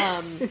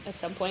at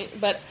some point.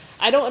 But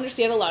I don't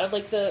understand a lot of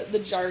like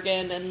the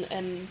jargon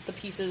and the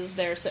pieces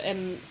there. So,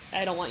 and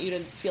I don't want you to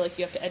feel like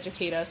you have to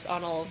educate us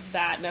on all of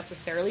that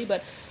necessarily.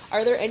 But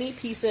are there any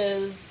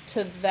pieces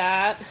to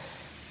that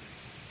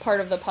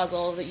part of the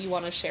puzzle that you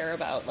want to share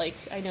about? Like,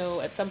 I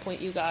know at some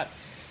point you got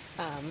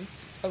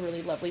a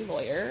really lovely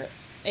lawyer,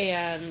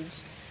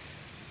 and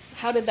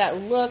how did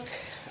that look?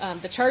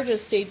 The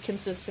charges stayed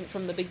consistent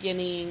from the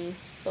beginning.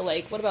 But,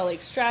 like, what about,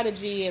 like,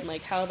 strategy and,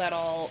 like, how that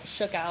all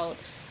shook out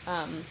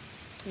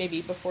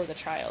maybe before the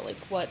trial? Like,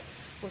 what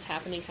was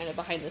happening kind of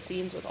behind the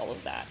scenes with all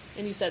of that?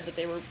 And you said that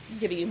they were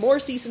giving you more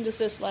cease and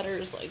desist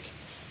letters. Like,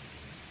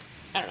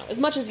 I don't know. As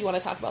much as you want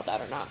to talk about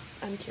that or not,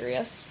 I'm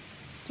curious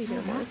to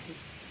hear more.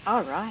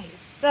 All right.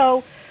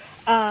 So,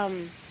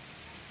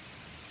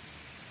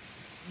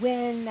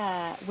 when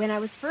I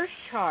was first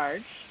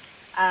charged,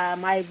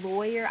 my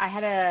lawyer, I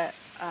had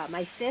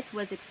my fifth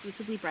was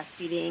exclusively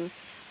breastfeeding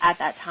at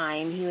that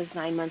time. He was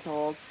 9 months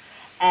old.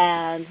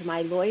 And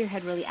my lawyer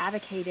had really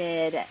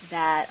advocated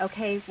that,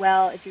 okay,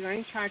 well, if you're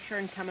going to charge her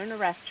and come and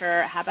arrest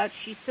her, how about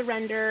she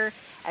surrender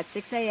at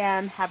 6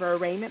 a.m., have her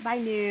arraignment by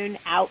noon,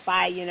 out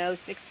by,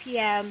 6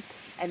 p.m.,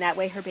 and that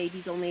way her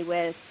baby's only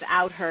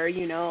without her,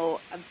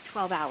 12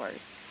 hours.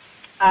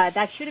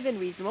 That should have been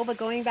reasonable, but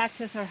going back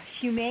to the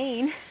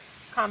humane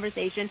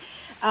conversation,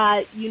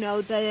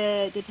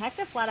 the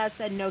detective flat out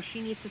said, no,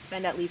 she needs to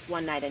spend at least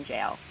one night in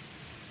jail.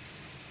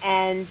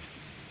 And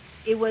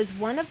it was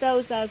one of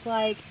those I was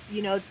like,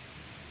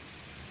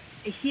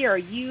 here,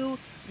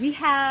 we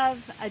have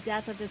a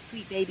death of this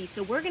sweet baby,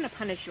 so we're going to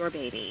punish your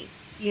baby,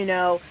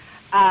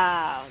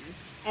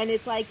 and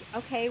it's like,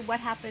 okay, what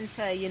happened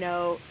to,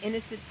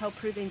 innocent till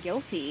proven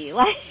guilty?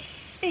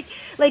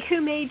 Like who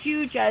made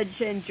you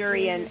judge and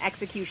jury and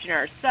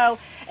executioner? So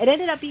it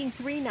ended up being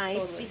 3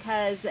 nights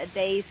because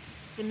they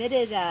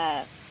submitted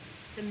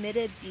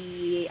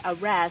the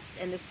arrest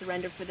and the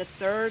surrender for the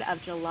 3rd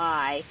of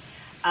July.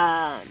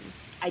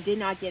 I did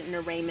not get an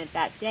arraignment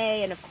that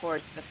day, and of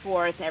course the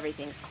 4th,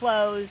 everything's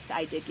closed.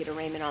 I did get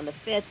arraignment on the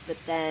 5th, but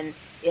then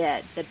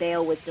the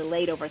bail was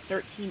delayed over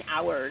 13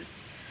 hours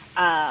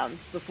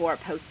before it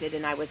posted,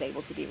 and I was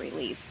able to be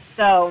released.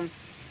 So,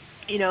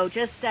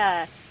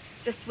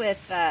 just with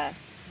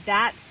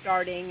that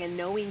starting and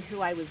knowing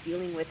who I was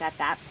dealing with at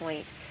that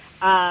point,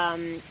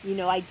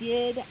 I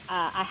did.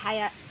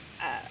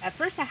 At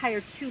first, I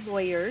hired 2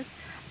 lawyers.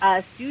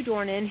 Stu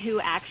Dornan,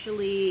 who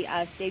actually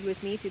stayed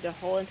with me through the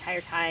whole entire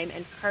time,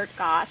 and Kurt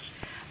Gosch.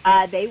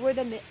 They were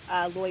the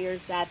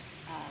lawyers that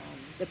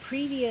the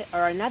previous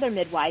or another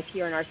midwife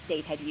here in our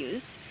state had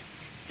used.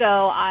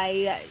 So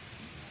I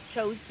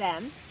chose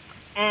them,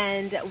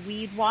 and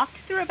we walked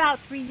through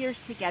about 3 years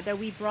together.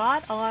 We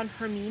brought on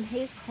Hermine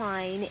Hayes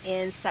Klein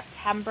in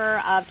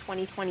September of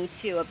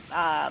 2022,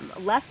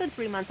 less than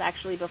 3 months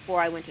actually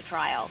before I went to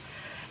trial.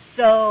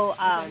 So.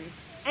 Okay.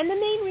 And the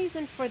main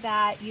reason for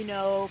that,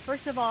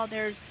 first of all,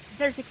 there's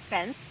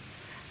expense.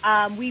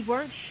 We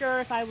weren't sure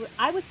if I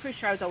was pretty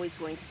sure I was always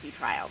going to see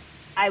trial.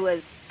 I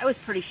was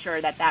pretty sure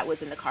that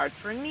was in the cards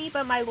for me,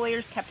 but my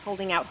lawyers kept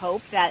holding out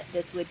hope that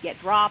this would get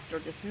dropped or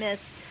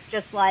dismissed,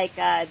 just like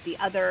the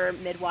other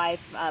midwife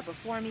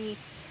before me.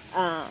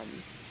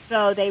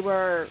 So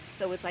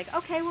it's like,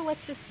 okay, well,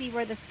 let's just see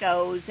where this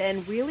goes.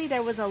 And really,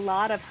 there was a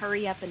lot of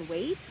hurry up and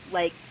wait,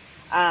 like.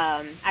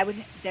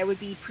 There would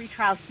be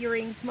pretrial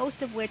hearings,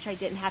 most of which I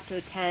didn't have to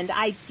attend.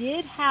 I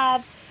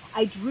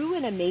drew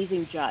an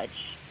amazing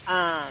judge.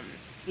 That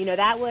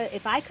was,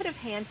 if I could have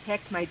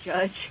handpicked my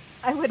judge,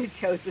 I would have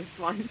chose this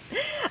one.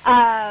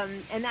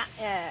 And that,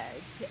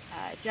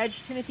 Judge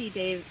Timothy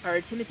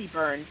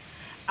Burns.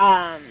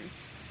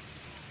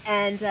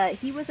 And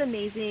he was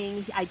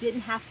amazing. I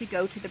didn't have to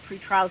go to the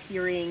pretrial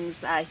hearings.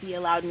 He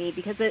allowed me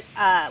because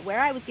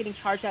where I was getting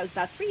charged, that was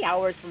about 3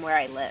 hours from where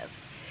I live.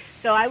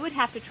 So I would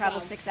have to travel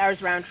 6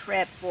 hours round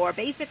trip for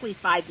basically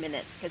 5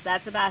 minutes, because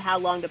that's about how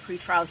long the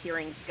pretrial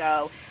hearings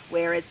go,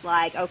 where it's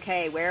like,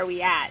 okay, where are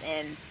we at?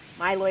 And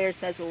my lawyer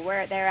says, well,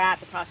 where they're at.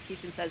 The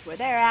prosecution says where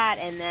they're at.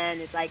 And then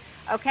it's like,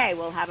 okay,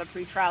 we'll have a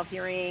pretrial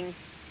hearing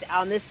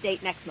on this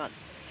date next month.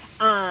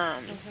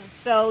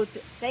 So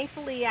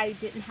thankfully, I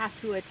didn't have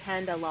to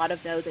attend a lot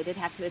of those. I did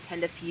have to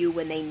attend a few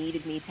when they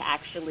needed me to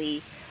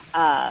actually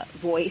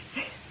voice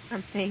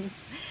some things.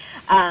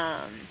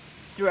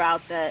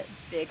 Throughout the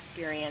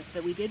experience.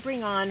 So we did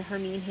bring on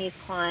Hermine Hayes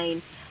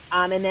Klein,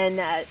 and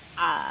then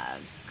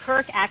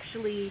Kirk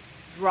actually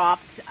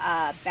dropped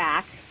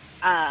back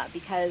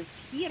because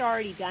he had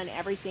already done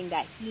everything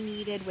that he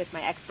needed with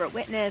my expert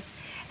witness,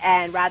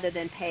 and rather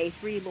than pay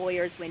 3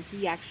 lawyers when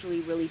he actually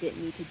really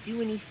didn't need to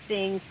do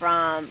anything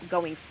from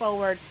going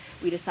forward,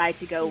 we decided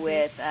to go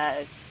with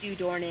Stu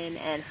Dornan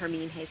and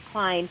Hermine Hayes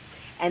Klein,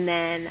 and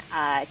then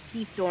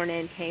Keith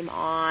Dornan came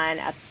on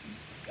a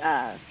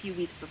few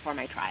weeks before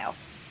my trial.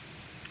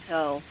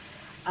 So,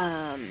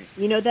 I'm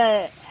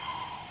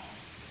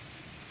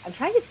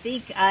trying to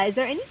think, is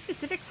there any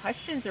specific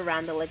questions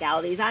around the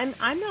legalities? I'm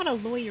not a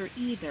lawyer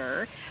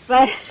either,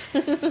 but...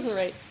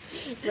 Right.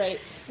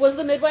 Was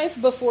the midwife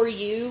before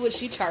you, was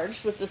she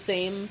charged with the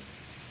same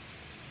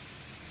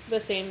the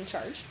same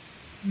charge?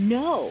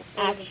 No,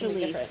 or was it something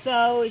actually. different?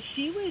 So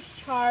she was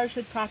charged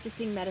with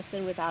practicing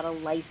medicine without a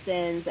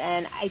license,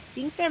 and I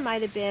think there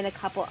might have been a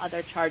couple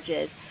other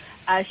charges.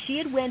 She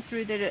had went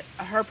through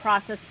her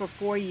process for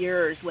 4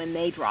 years when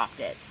they dropped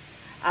it,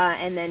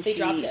 and then they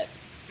dropped it.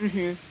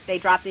 Mm-hmm, they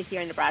dropped it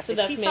here in Nebraska. So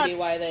that's maybe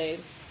why they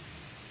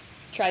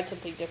tried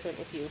something different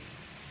with you.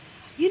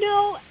 You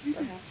know,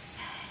 perhaps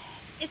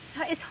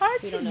it's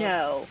hard to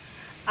know.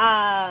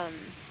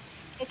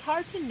 It's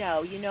hard to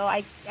know. You know,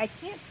 I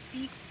can't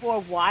speak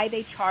for why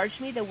they charged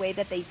me the way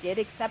that they did,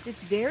 except it's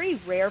very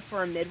rare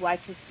for a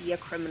midwife to see a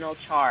criminal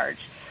charge.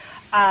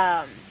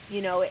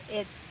 You know,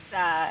 it's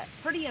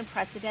pretty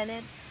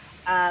unprecedented,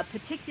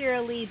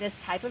 particularly this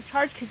type of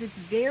charge, because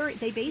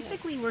they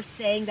basically were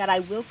saying that I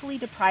willfully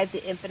deprived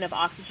the infant of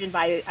oxygen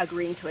by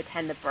agreeing to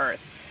attend the birth.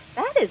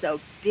 That is a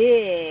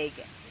big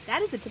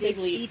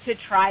leap to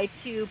try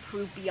to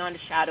prove beyond a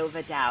shadow of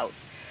a doubt.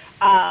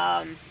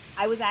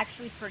 I was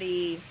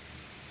actually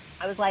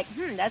I was like,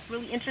 that's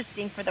really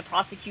interesting for the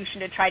prosecution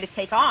to try to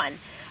take on,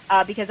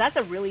 because that's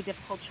a really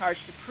difficult charge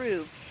to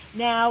prove.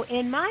 Now,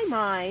 in my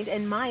mind,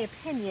 in my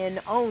opinion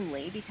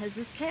only, because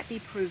this can't be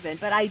proven,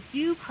 but I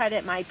do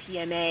credit my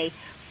PMA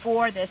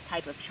for this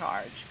type of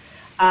charge.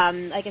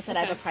 Like I said,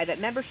 I have a private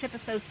membership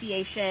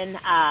association.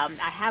 I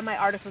have my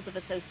articles of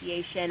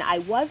association. I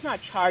was not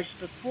charged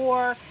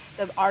before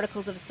the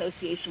articles of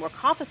association were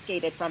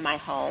confiscated from my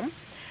home.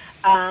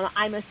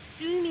 I'm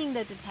assuming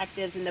the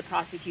detectives in the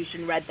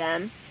prosecution read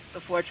them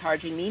before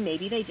charging me.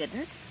 Maybe they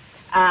didn't.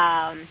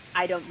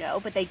 I don't know,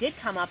 but they did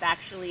come up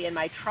actually in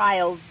my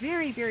trial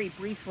very, very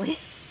briefly,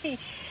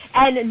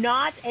 and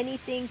not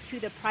anything to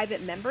the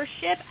private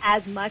membership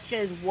as much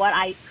as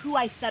who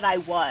I said I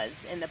was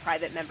in the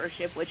private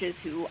membership, which is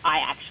who I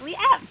actually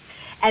am,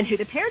 and who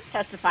the parents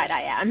testified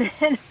I am,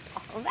 and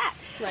all of that.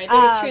 Right,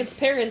 there was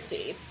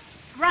transparency.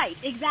 Right,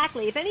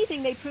 exactly. If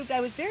anything, they proved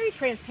I was very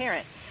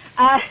transparent,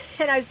 and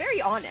I was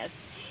very honest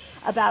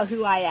about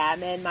who I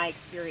am and my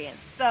experience.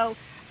 So,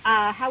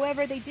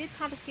 however, they did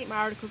confiscate my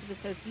articles of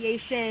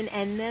association,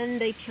 and then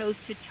they chose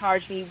to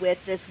charge me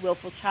with this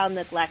willful child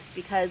neglect,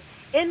 because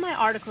in my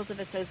articles of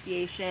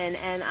association,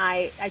 and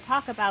I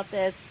talk about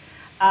this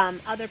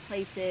other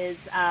places,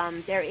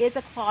 there is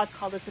a clause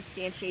called a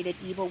substantiated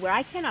evil where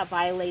I cannot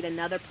violate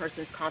another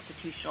person's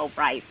constitutional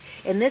rights.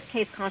 In this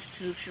case,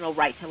 constitutional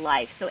right to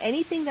life. So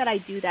anything that I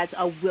do that's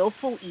a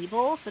willful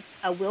evil,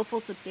 a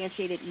willful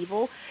substantiated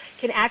evil,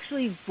 can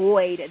actually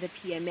void the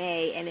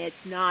PMA, and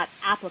it's not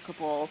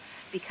applicable,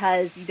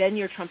 because then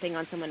you're trumping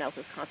on someone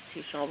else's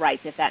constitutional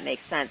rights, if that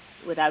makes sense,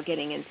 without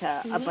getting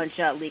into a bunch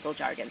of legal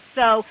jargon.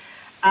 So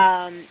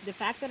the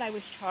fact that I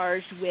was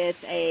charged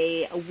with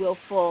a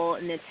willful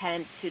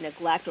intent to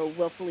neglect or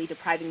willfully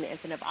depriving the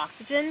infant of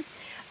oxygen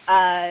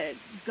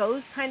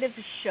goes kind of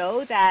to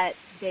show that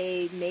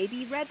they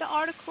maybe read the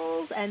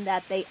articles and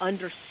that they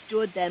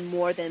understood them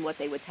more than what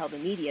they would tell the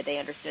media. They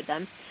understood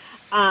them.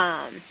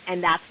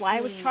 And that's why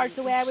I was charged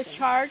the way I was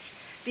charged,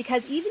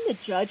 because even the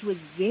judge was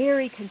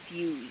very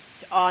confused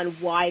on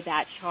why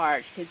that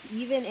charge, because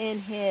even in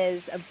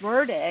his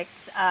verdict,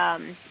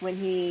 when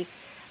he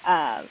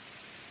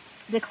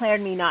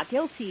declared me not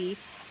guilty,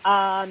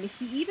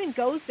 he even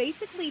goes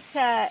basically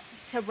to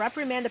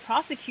reprimand the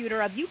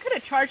prosecutor of, you could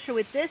have charged her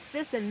with this,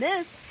 this, and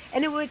this,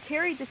 and it would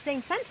carry the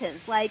same sentence.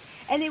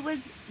 And it was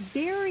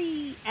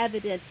very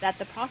evident that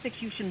the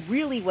prosecution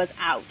really was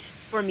out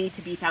for me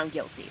to be found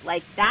guilty.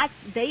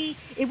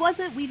 It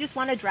wasn't, we just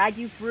want to drag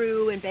you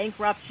through and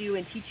bankrupt you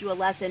and teach you a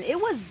lesson. It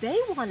was, they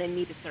wanted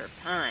me to serve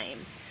time.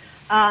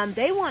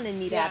 They wanted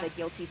me to have a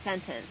guilty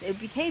sentence. It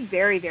became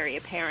very, very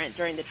apparent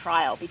during the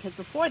trial, because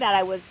before that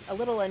I was a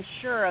little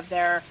unsure of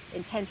their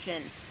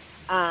intention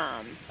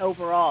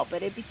overall,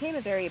 but it became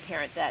very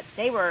apparent that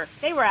they were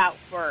out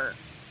for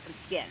some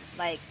skin.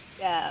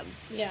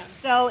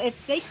 So if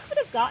they could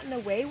have gotten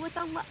away with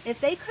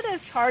if they could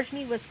have charged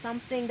me with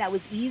something that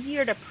was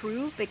easier to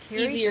prove but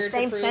carried the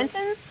same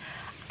sentence,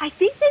 I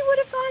think they would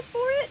have gone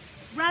for it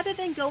rather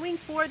than going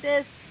for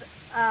this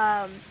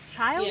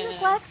child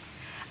neglect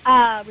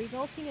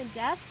resulting in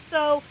death.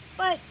 So,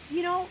 but,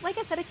 like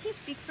I said, I can't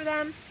speak for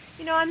them.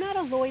 I'm not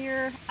a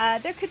lawyer.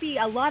 There could be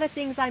a lot of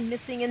things I'm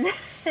missing in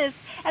this,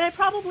 and I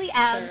probably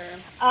am.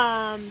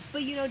 Sure.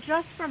 But,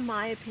 just from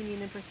my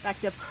opinion and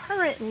perspective,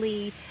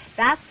 currently,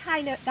 that's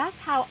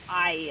how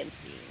I am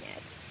seeing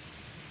it.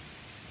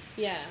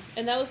 Yeah,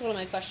 and that was one of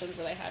my questions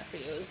that I had for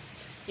you is,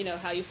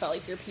 how you felt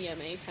like your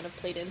PMA kind of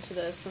played into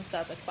this, since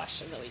that's a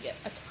question that we get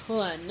a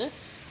ton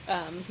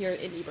here at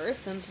Indie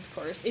Birth, since, of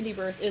course, Indie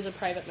Birth is a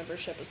private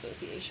membership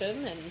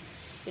association, and,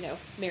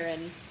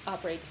 Marin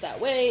operates that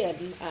way,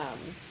 and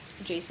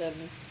Jason,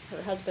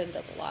 her husband,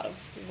 does a lot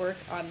of work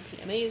on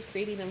PMAs,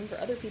 creating them for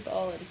other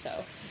people, and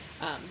so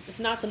it's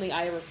not something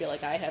I ever feel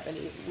like I have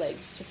any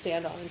legs to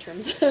stand on in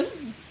terms of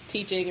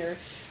teaching or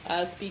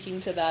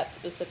speaking to that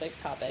specific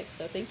topic,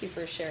 so thank you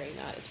for sharing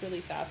that. It's really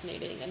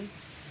fascinating, and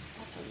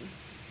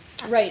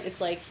right,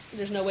 it's like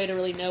there's no way to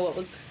really know what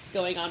was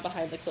going on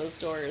behind the closed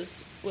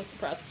doors with the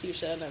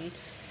prosecution, and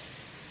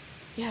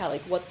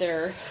what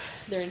their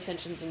their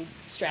intentions and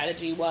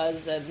strategy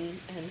was, and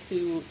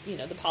who,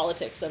 the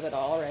politics of it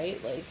all,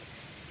 right? Like,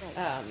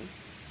 Right.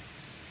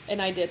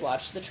 And I did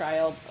watch the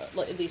trial,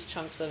 at least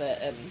chunks of it,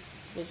 and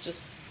was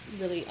just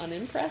really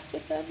unimpressed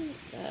with them.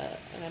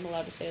 And I'm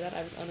allowed to say that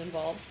I was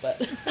uninvolved, but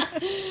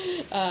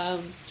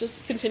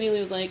just continually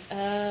was like,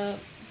 are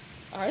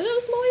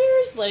those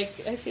lawyers?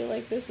 Like, I feel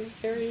like this is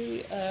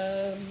very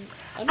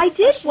I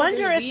did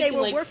wonder very if they weak,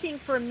 were and, working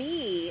for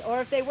me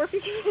or if they were working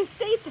for the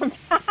state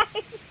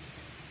sometimes.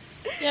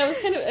 Yeah, I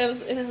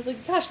was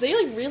like, gosh, they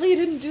like really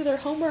didn't do their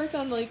homework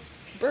on like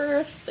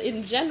birth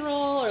in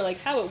general or like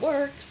how it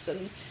works,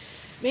 and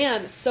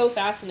man, it's so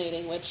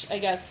fascinating. Which I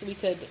guess we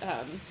could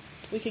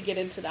get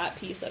into that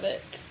piece of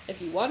it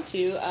if you want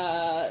to.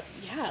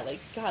 Yeah, like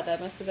God, that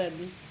must have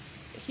been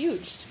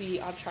huge to be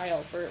on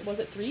trial for. Was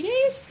it 3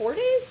 days, 4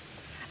 days?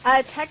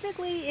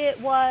 Technically, it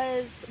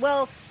was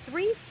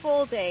 3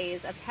 full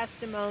days of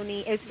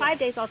testimony. It was 5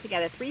 days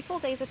altogether. 3 full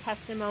days of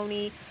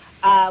testimony.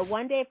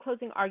 1 day of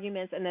closing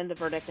arguments, and then the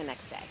verdict the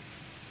next day.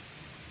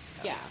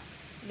 Yeah,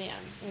 man.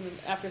 I mean,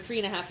 after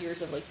 3.5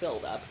 years of like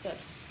build up,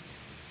 that's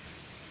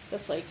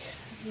like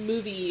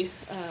movie,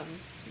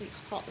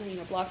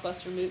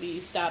 blockbuster movie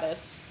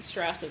status,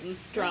 stress and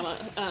drama.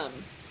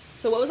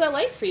 So what was that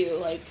like for you?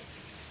 Like,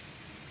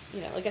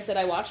 like I said,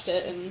 I watched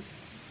it and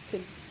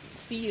could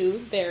see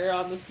you there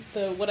on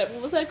the what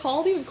was that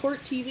called? Even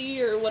Court TV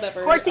or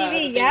whatever. Court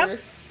TV,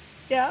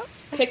 yeah.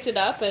 Picked it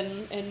up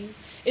and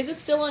is it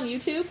still on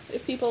YouTube?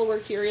 If people were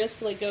curious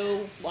to like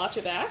go watch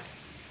it back.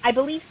 I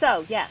believe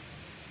so. Yes,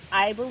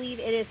 I believe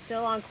it is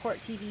still on Court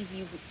TV's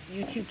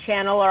YouTube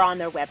channel or on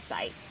their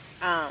website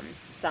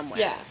somewhere.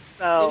 Yeah.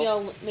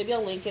 So maybe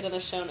I'll link it in the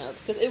show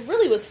notes because it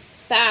really was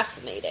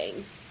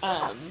fascinating.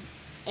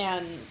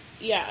 And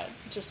yeah,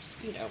 just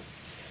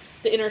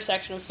the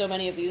intersection of so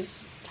many of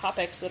these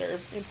topics that are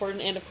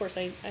important, and of course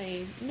I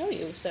know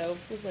you, so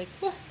it was like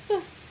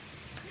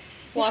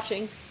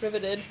watching,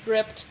 riveted,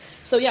 gripped.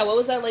 So yeah, what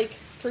was that like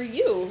for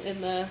you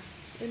in the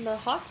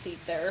hot seat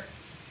there?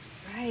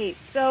 Right.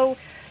 So,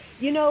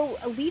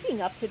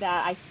 leading up to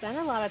that, I spent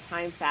a lot of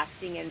time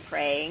fasting and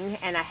praying,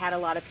 and I had a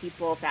lot of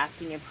people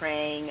fasting and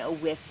praying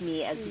with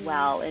me as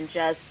well, and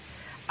just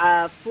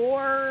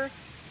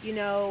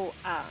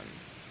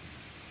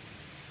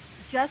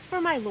just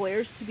for my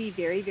lawyers to be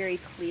very, very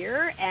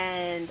clear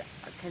and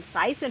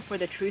concise, and for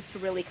the truth to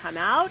really come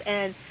out,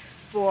 and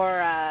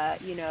for,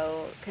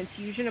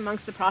 confusion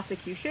amongst the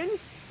prosecution,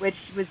 which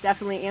was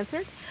definitely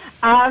answered.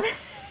 When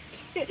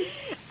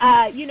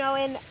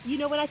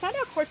I found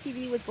out Court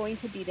TV was going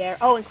to be there,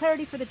 and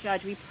clarity for the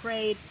judge, we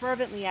prayed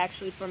fervently,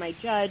 actually, for my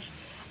judge,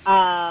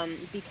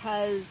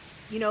 because,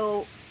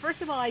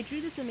 first of all, I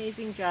drew this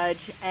amazing judge,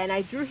 and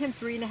I drew him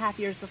 3.5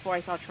 years before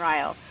I saw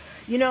trial.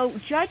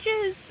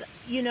 Judges,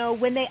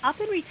 when they up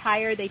and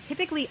retire, they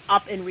typically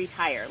up and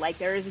retire. Like,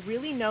 there is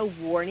really no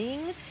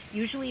warning.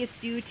 Usually it's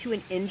due to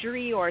an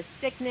injury or a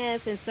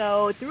sickness. And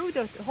so through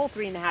the whole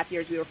 3.5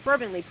 years, we were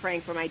fervently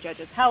praying for my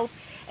judge's health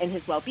and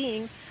his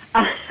well-being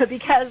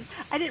because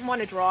I didn't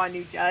want to draw a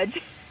new judge.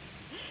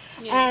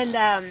 Yeah.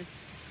 And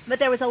but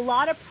there was a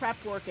lot of prep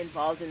work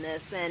involved in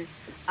this. And,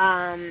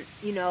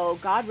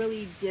 God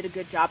really did a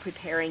good job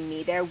preparing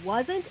me. There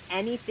wasn't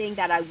anything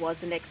that I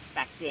wasn't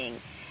expecting.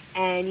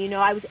 And,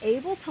 I was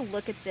able to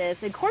look at this,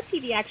 and Court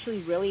TV actually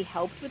really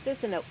helped with this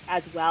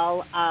as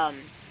well.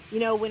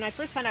 When I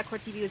first found out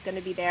Court TV was going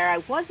to be there, I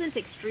wasn't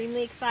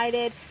extremely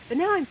excited, but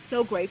now I'm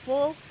so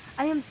grateful.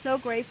 I am so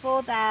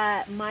grateful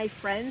that my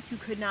friends who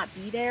could not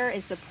be there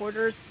and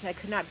supporters that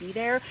could not be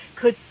there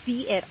could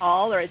see it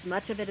all, or as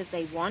much of it as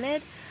they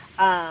wanted.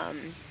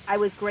 I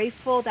was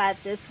grateful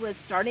that this was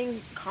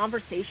starting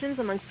conversations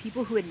amongst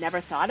people who had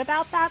never thought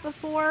about that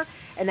before,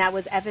 and that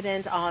was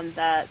evident on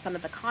some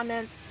of the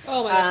comments.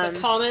 Oh my gosh, the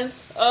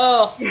comments!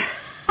 Oh,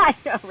 I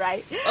know,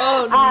 right?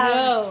 Oh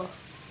no!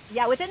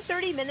 Yeah, within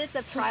 30 minutes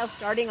of trial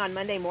starting on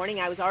Monday morning,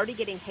 I was already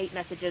getting hate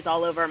messages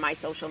all over my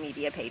social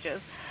media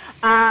pages,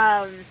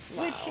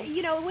 which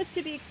was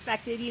to be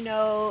expected.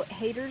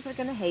 Haters are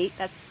going to hate.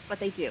 That's what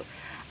they do.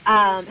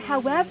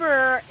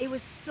 However, it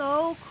was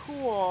so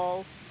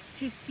cool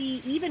to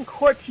see even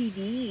Court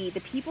TV,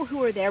 the people who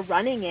were there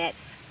running it,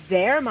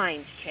 their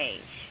minds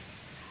change.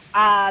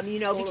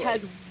 Totally.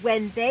 Because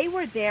when they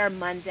were there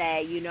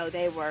Monday,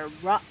 they were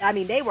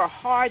they were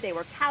hard, they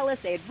were callous,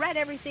 they had read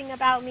everything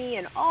about me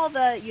and all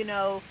the,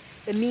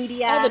 the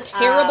media. All the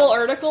terrible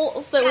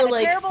articles that were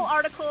like terrible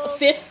articles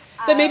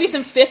that maybe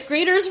some fifth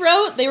graders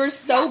wrote. They were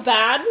so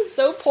bad,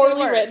 so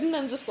poorly written,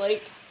 and just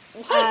like,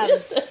 what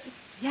is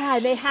this? Yeah,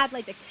 they had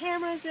like the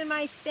cameras in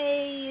my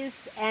face,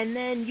 and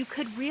then you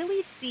could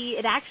really see,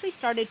 it actually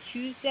started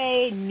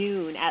Tuesday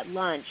noon at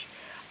lunch.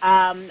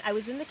 I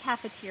was in the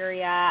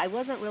cafeteria. I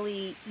wasn't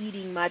really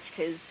eating much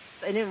because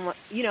I didn't want,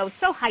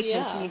 so high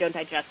tension, you don't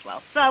digest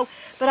well. So,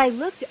 but I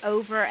looked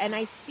over and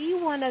I see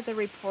one of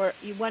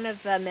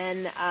the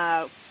men,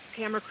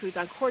 camera crews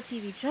on Court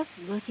TV just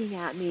looking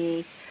at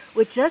me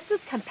with just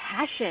this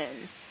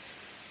compassion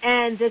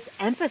and this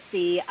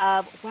empathy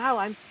of, wow,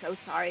 I'm so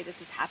sorry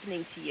this is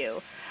happening to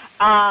you.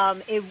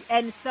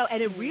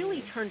 It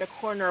really turned a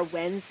corner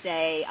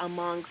Wednesday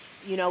amongst,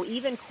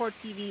 even Court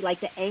TV, like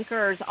the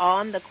anchors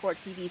on the Court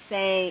TV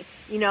saying,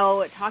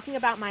 talking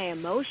about my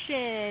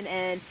emotion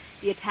and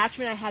the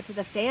attachment I had to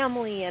the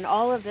family and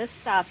all of this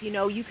stuff.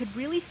 You could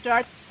really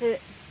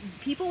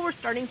people were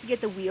starting to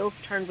get the wheels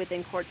turned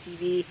within Court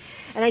TV.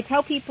 And I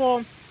tell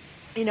people,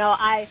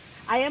 I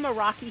am a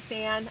Rocky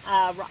fan.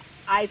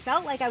 I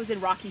felt like I was in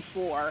Rocky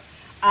 4.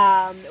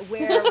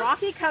 Where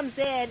Rocky comes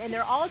in and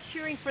they're all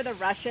cheering for the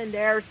Russian.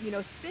 They're,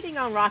 spitting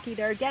on Rocky.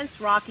 They're against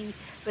Rocky.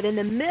 But in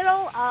the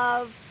middle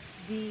of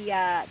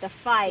the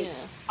fight,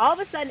 all of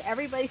a sudden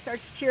everybody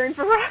starts cheering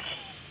for Rocky.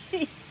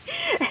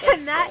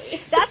 And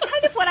that's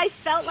kind of what I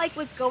felt like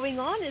was going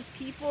on is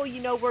people,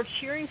 were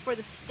cheering for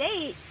the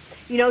state,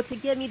 to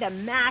give me the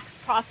max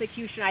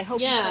prosecution. I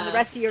hope you spend the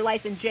rest of your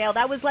life in jail.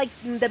 That was like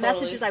the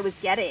messages I was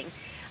getting.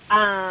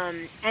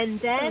 And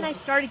then I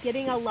started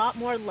getting a lot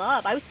more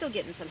love. I was still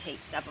getting some hate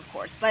stuff, of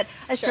course, but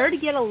I started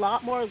to get a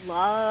lot more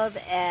love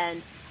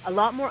and a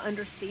lot more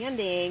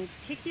understanding,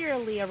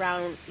 particularly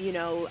around,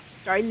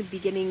 starting the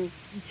beginning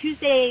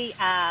Tuesday,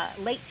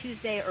 late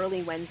Tuesday,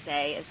 early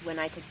Wednesday is when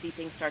I could see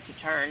things start to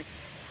turn.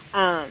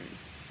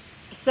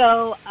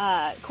 So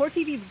Core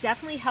TV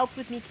definitely helped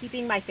with me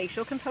keeping my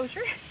facial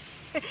composure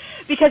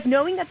because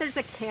knowing that there's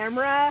a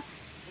camera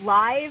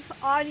live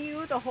on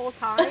you the whole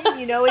time,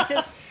 it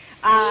just...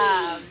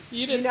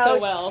 you did so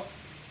well.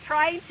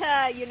 Trying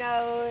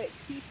to,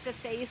 keep the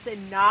face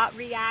and not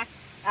react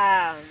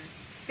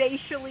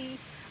facially,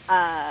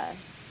 to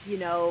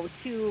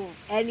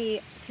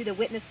the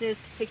witnesses,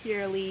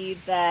 particularly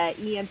the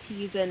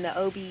EMTs and the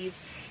OBs,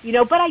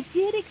 but I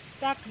did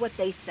expect what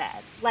they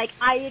said. Like,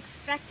 I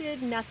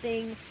expected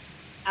nothing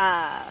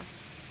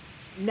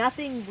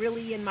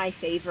really in my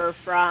favor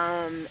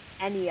from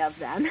any of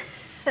them.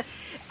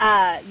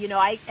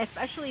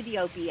 Especially the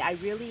OB, I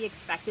really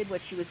expected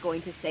what she was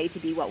going to say to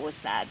be what was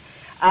said.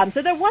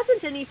 So there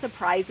wasn't any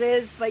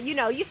surprises, but,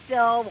 you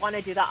still want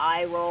to do the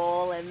eye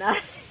roll and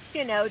the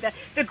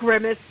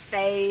grimace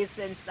face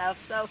and stuff.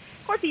 So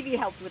Core TV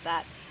helped with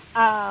that.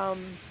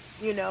 And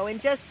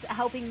just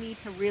helping me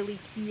to really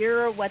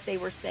hear what they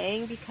were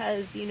saying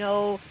because,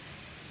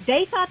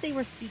 they thought they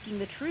were speaking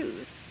the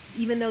truth,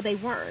 even though they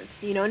weren't,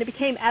 and it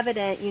became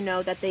evident,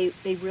 that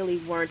they really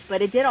weren't.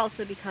 But it did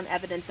also become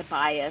evident the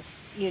bias.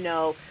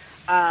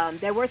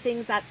 There were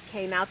things that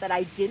came out that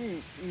I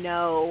didn't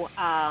know,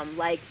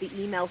 like the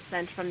email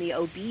sent from the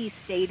OB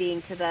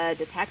stating to the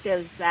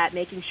detectives that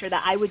making sure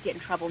that I would get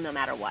in trouble no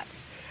matter what.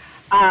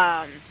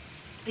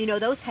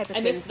 Those type of things.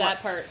 I missed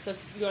that part, so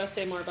you want to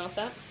say more about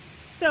that?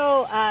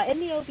 So in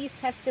the OB's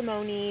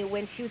testimony,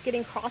 when she was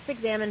getting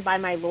cross-examined by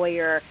my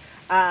lawyer,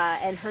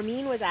 and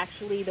Hermine was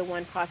actually the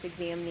one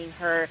cross-examining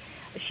her,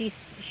 she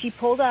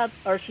pulled up,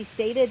 or she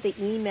stated the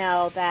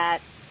email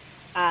that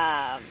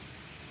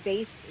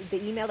the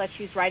email that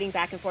she was writing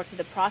back and forth to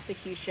the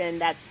prosecution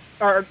the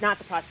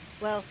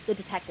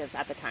detectives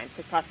at the time,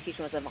 because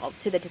prosecution was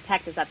involved, to the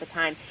detectives at the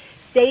time,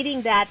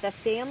 stating that the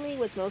family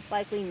was most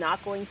likely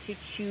not going to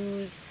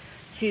choose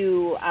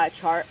to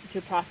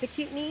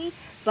prosecute me,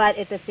 but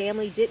if the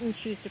family didn't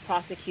choose to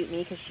prosecute me,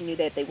 because she knew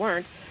that they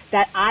weren't,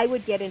 that I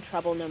would get in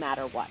trouble no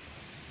matter what.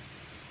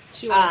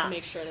 She wanted to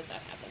make sure that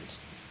happened.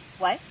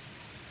 What?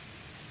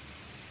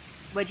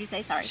 What'd you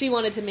say? Sorry. She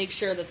wanted to make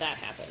sure that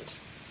happened.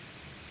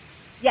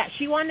 Yeah,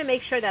 she wanted to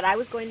make sure that I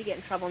was going to get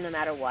in trouble no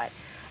matter what.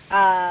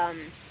 And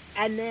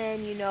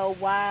then,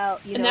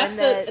 and that's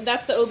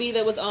the OB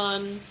that was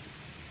on.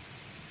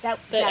 That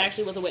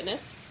actually was a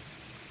witness.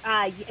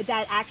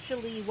 That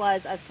actually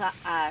was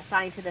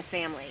assigned to the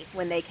family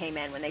when they came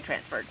in, when they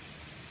transferred.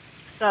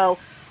 So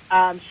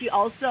she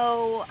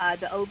also,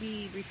 the OB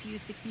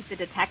refused to keep the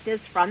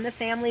detectives from the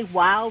family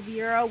while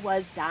Vera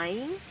was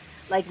dying.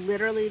 Like,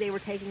 literally, they were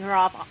taking her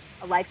off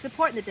life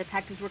support, and the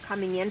detectives were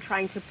coming in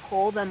trying to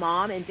pull the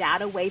mom and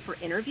dad away for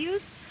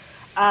interviews.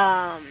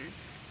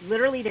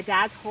 Literally, the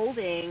dad's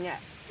holding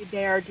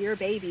their dear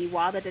baby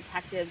while the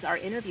detectives are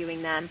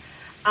interviewing them.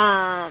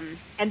 And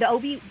the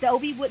OB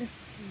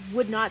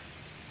would not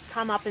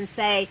come up and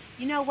say,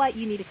 you know what,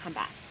 you need to come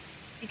back.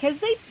 Because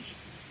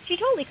she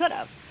totally could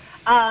have.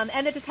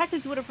 And the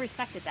detectives would have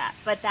respected that.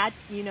 But that,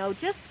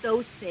 just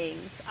those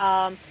things.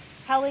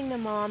 Telling the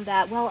mom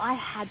that, well, I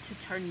had to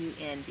turn you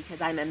in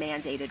because I'm a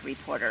mandated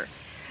reporter.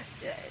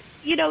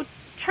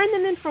 Turn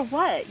them in for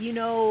what?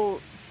 A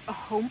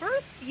home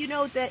birth?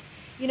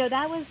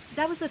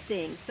 That was a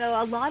thing.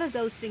 So a lot of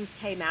those things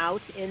came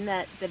out in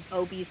the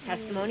OB's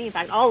testimony. In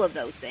fact, all of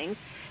those things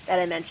that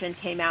I mentioned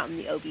came out in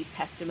the OB's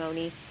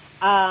testimony.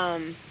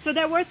 So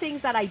there were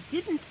things that I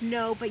didn't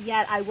know, but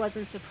yet I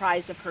wasn't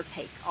surprised of her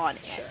take on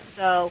it. Sure.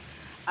 So,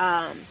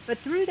 but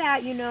through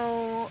that,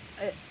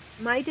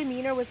 my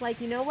demeanor was like,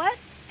 you know what?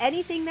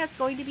 Anything that's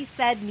going to be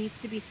said needs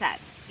to be said.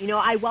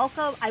 I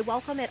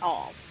welcome it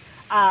all,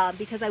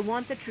 because I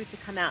want the truth to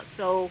come out.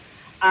 So,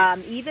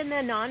 even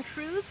the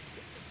non-truths,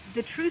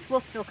 the truth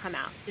will still come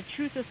out. The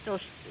truth will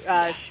still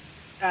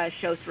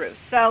show through.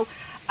 So,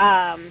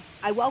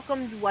 I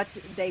welcomed what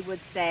they would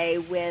say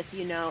with,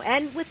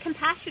 and with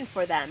compassion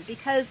for them,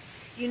 because,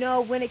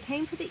 when it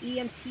came to the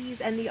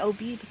EMTs and the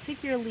OB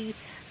particularly,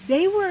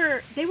 they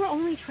were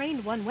only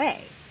trained one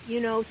way,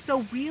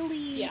 so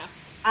really,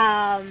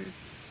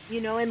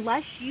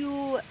 unless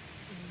you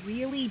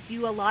really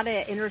do a lot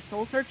of inner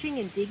soul searching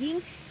and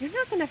digging, you're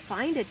not going to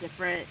find a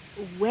different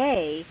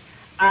way,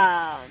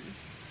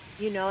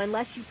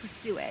 unless you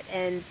pursue it.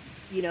 And,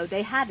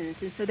 they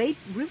hadn't. And so they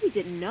really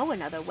didn't know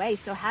another way.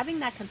 So having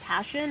that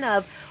compassion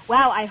of,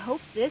 wow, I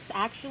hope this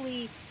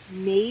actually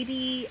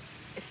maybe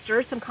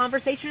stirs some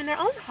conversation in their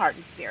own heart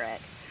and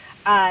spirit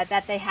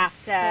that they have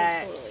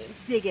to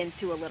dig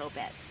into a little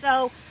bit.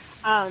 So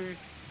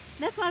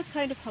that's what I was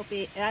kind of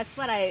hoping. That's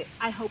what I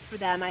hope for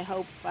them. I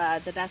hope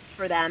the best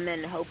for them,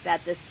 and hope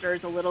that this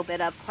stirs a little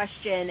bit of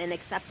question and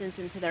acceptance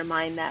into their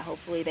mind that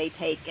hopefully they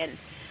take and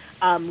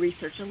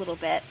research a little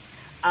bit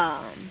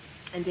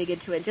and dig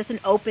into it. Just an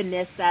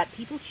openness that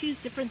people choose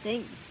different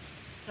things.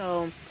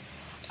 So,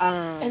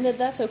 and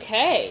that's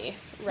okay,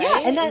 right? Yeah,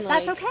 and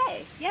that's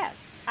okay. Yes,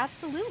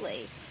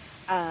 absolutely.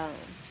 I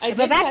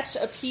did catch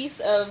a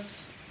piece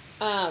of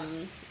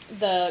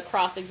the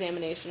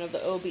cross-examination of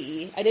the OB.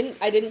 I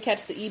didn't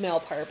catch the email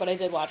part, but I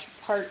did watch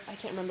part. I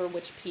can't remember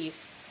which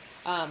piece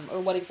or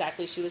what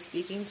exactly she was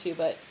speaking to,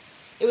 but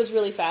it was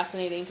really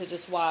fascinating to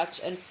just watch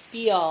and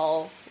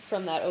feel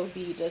from that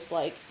OB just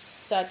like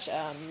such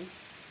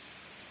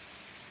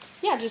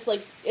just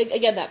like,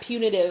 again, that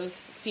punitive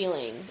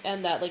feeling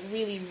and that like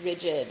really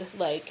rigid,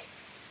 like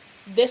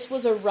this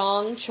was a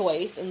wrong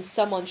choice and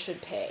someone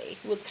should pay,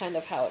 was kind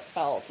of how it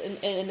felt. And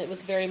it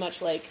was very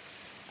much like,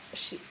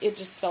 it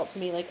just felt to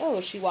me like, oh,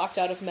 she walked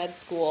out of med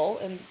school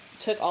and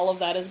took all of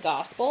that as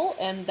gospel,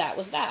 and that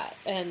was that.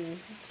 And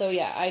so,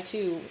 yeah, I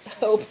too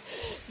hope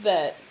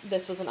that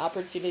this was an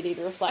opportunity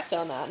to reflect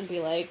on that and be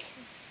like,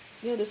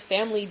 this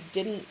family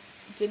didn't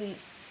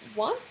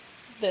want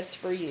this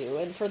for you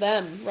and for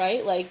them,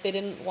 right? Like, they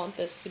didn't want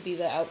this to be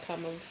the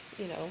outcome of,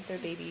 their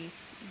baby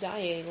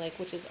dying, like,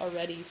 which is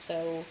already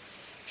so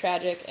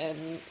tragic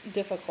and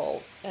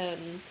difficult.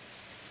 And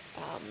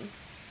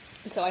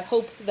so I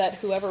hope that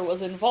whoever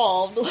was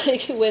involved,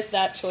 like, with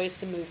that choice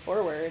to move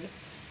forward,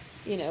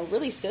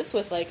 really sits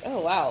with, like, oh,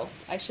 wow,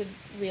 I should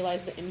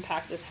realize the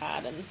impact this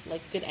had, and,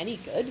 like, did any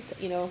good,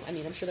 I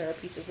mean, I'm sure there are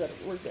pieces that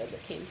were good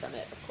that came from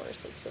it, of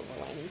course, like silver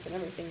linings and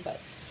everything, but,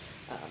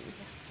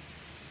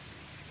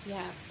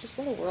 yeah, just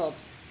what a world.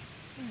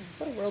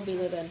 What a world we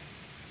live in.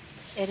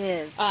 It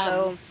is.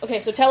 Okay,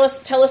 so tell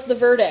us the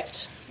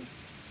verdict.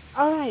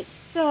 All right,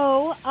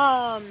 so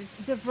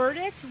the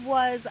verdict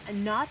was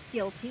not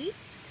guilty.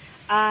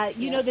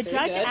 The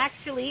judge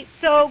actually,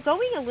 so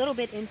going a little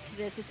bit into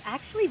this, it's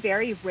actually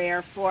very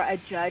rare for a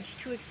judge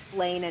to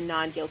explain a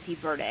non-guilty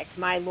verdict.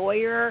 My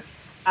lawyer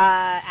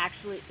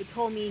actually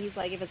told me, he's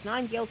like, if it's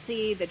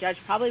non-guilty, the judge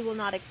probably will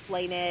not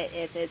explain it.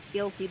 If it's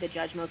guilty, the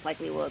judge most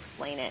likely will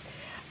explain it.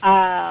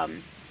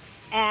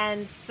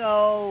 And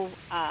so,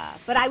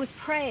 but I was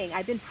praying.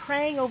 I've been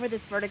praying over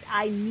this verdict.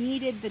 I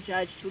needed the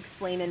judge to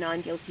explain a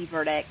non-guilty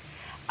verdict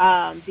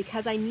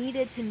because I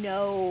needed to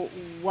know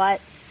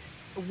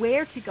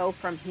where to go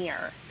from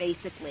here,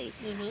 basically.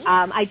 Mm-hmm.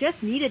 I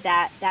just needed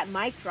that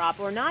mic drop,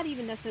 or not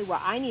even necessarily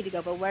where I need to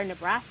go, but where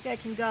Nebraska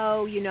can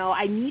go.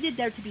 I needed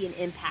there to be an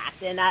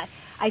impact. And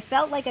I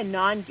felt like a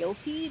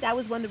non-guilty. That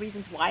was one of the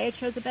reasons why I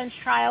chose a bench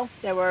trial.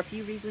 There were a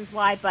few reasons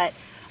why, but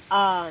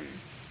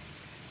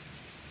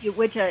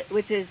which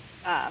is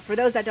for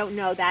those that don't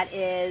know, that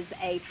is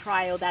a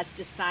trial that's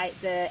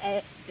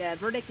the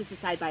verdict is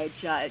decided by a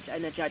judge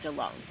and a judge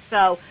alone.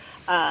 So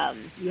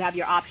you have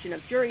your option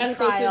of jury trial. As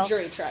opposed to a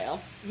jury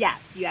trial. Yes,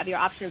 you have your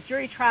option of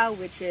jury trial,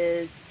 which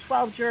is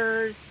 12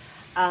 jurors,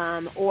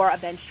 or a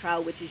bench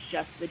trial, which is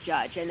just the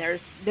judge. And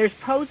there's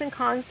pros and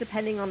cons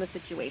depending on the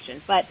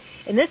situation. But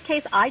in this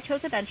case, I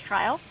chose a bench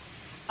trial.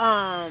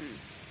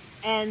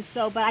 And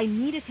so, but I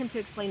needed him to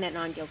explain that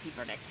non-guilty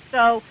verdict.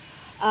 So,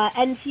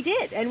 and he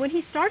did. And when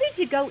he started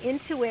to go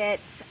into it,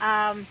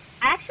 I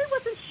actually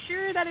wasn't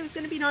sure that it was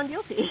going to be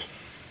non-guilty.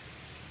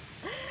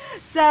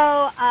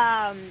 So,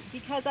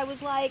 because I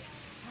was like,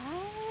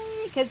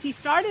 because he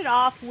started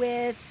off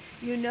with,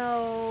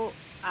 that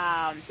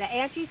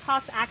Angee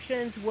Hock's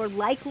actions were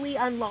likely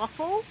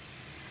unlawful,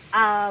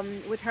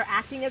 with her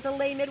acting as a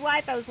lay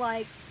midwife. I was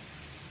like,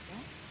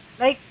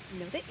 what? Like,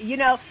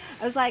 I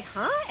was like,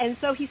 huh? And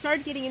so he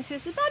started getting into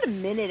it about a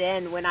minute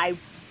in when I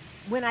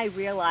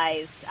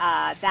realized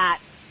that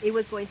it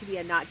was going to be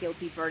a not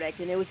guilty verdict.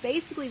 And it was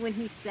basically when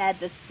he said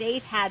the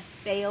state had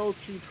failed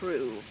to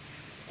prove.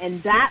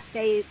 And that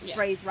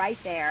phrase right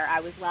there,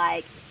 I was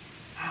like,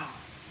 oh,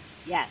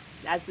 yes,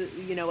 that's,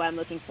 what I'm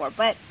looking for.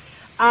 But,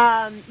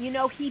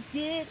 he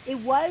did, it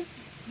was,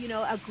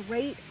 a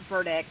great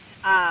verdict.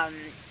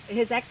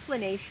 His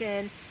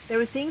explanation, there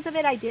were things of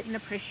it I didn't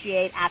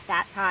appreciate at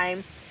that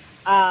time.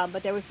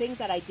 But there were things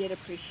that I did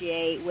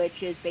appreciate,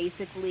 which is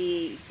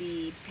basically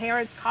the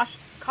parents'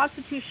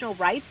 constitutional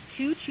rights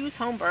to choose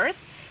home birth.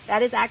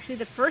 That is actually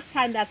the first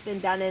time that's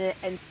been done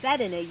and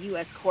said in a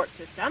U.S. court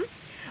system.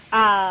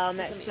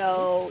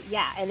 So,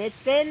 yeah, and it's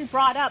been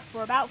brought up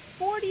for about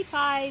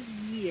 45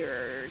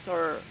 years,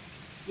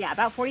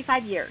 about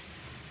 45 years.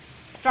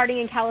 starting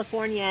in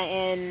California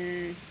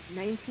in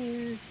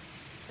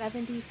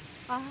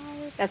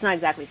 1975. That's not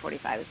exactly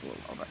 45. It's a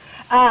little over,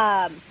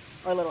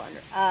 or a little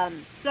under.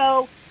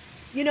 So,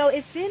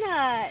 it's been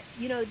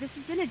this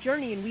has been a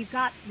journey, and we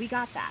got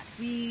that.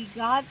 We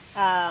got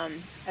a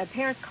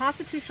parent's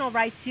constitutional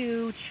right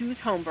to choose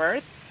home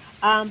birth.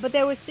 But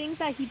there was things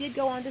that he did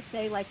go on to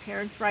say, like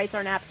parents' rights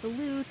aren't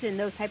absolute and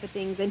those type of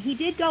things. And he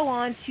did go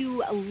on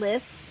to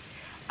list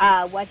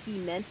what he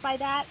meant by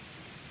that.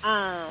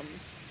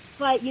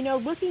 But,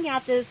 looking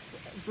at this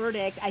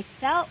verdict, at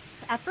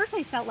first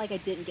I felt like I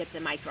didn't get the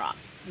mic drop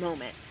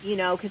moment,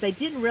 because I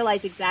didn't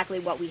realize exactly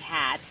what we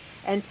had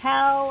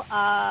until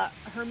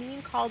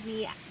Hermine called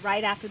me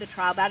right after the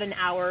trial, about an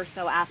hour or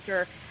so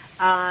after,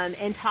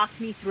 and talked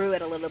me through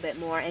it a little bit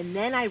more. And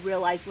then I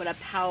realized what a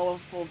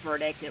powerful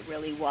verdict it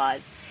really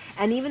was.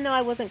 And even though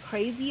I wasn't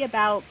crazy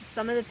about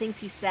some of the things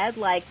he said,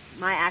 like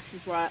my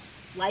actions were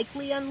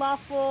likely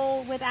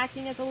unlawful with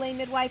acting as a lay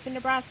midwife in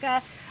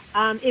Nebraska,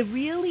 it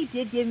really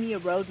did give me a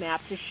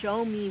roadmap to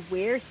show me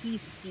where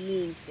he's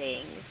seeing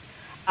things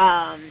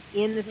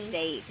in the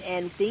state,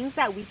 and things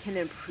that we can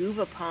improve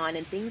upon,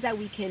 and things that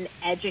we can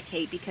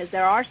educate, because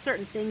there are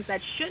certain things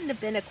that shouldn't have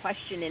been a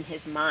question in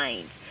his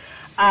mind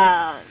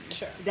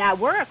that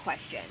were a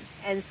question.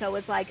 And so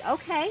it's like,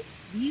 okay,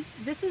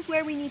 this is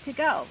where we need to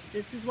go.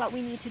 This is what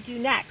we need to do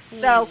next.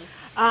 So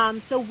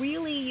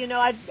really,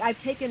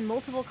 I've taken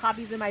multiple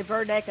copies of my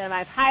verdict, and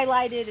I've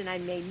highlighted, and I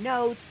made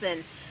notes,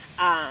 and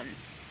as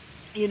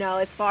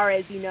far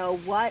as,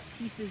 what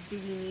pieces do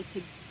we need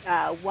to,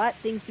 what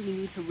things do we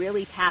need to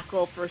really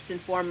tackle first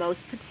and foremost,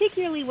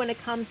 particularly when it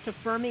comes to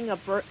firming a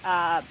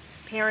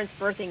parents'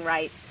 birthing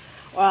rights.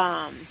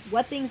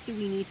 What things do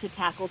we need to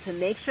tackle to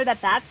make sure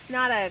that that's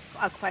not a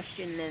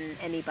question in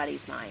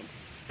anybody's mind?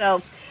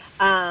 So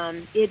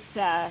it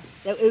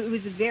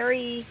was a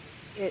very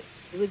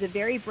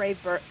brave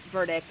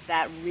verdict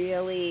that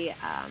really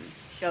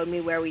showed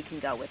me where we can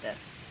go with this.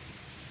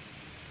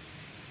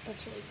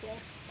 That's really cool.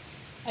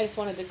 I just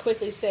wanted to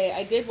quickly say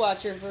I did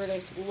watch your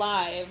verdict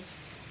live.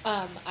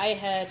 I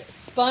had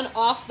spun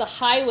off the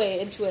highway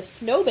into a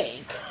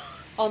snowbank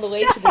on the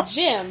way to the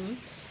gym,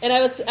 and I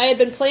had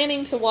been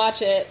planning to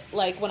watch it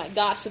like when I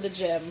got to the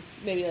gym,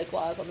 maybe like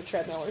while I was on the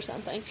treadmill or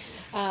something.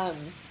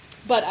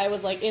 But I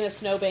was like in a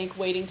snowbank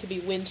waiting to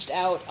be winched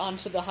out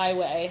onto the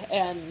highway,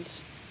 and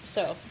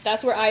so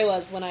that's where I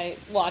was when I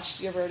watched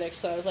your verdict.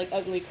 So I was like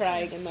ugly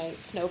crying in my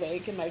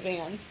snowbank in my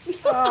van.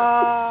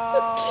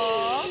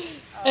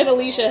 And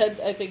Alicia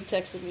had, I think,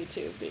 texted me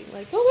too, being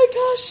like, "Oh my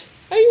gosh,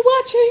 are you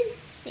watching?"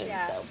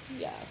 And so,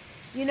 yeah.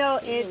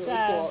 It's a really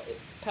cool,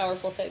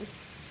 powerful thing.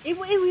 It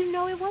was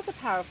a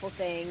powerful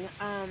thing.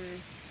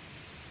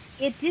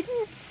 It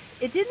didn't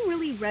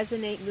really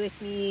resonate with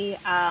me,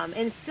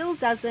 and still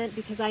doesn't,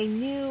 because I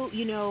knew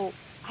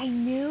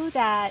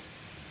that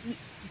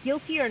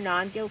guilty or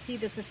non-guilty,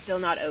 this is still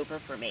not over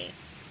for me.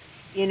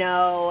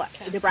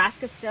 Okay.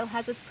 Nebraska still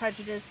has its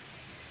prejudice.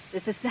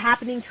 This is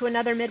happening to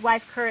another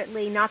midwife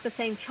currently, not the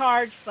same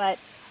charge, but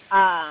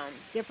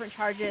different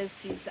charges.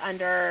 She's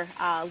under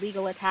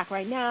legal attack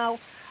right now.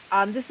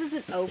 This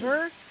isn't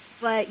over,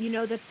 but,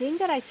 the thing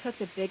that I took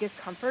the biggest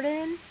comfort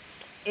in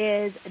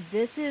is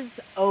this is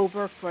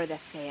over for the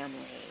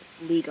family,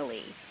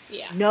 legally.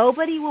 Yeah.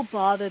 Nobody will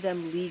bother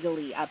them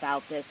legally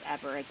about this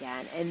ever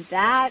again. And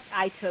that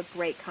I took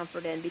great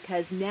comfort in,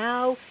 because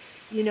now,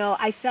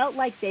 I felt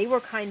like they were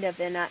kind of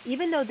in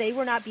even though they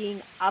were not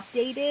being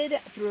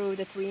updated through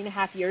the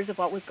 3.5 years of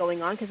what was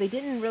going on, because they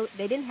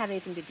didn't have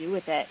anything to do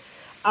with it.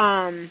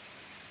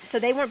 So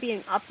they weren't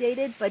being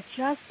updated, but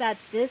just that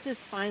this is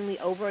finally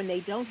over, and they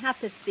don't have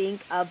to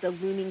think of the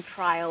looming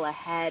trial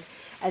ahead,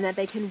 and that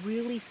they can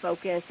really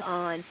focus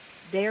on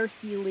their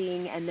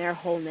healing and their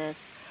wholeness,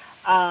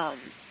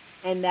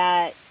 and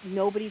that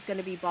nobody's going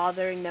to be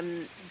bothering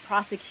them,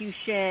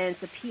 prosecution,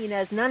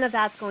 subpoenas, none of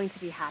that's going to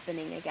be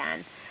happening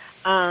again.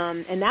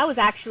 And that was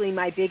actually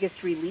my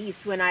biggest release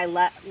when I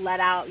let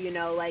out,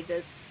 like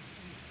this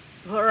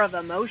blur of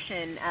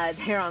emotion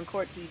there on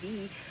court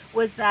TV,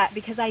 was that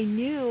because I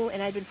knew,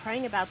 and I'd been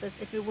praying about this,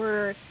 if it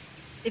were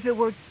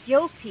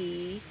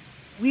guilty,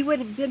 we would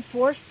have been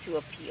forced to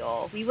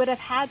appeal. We would have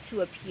had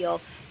to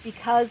appeal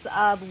because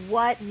of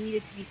what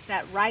needed to be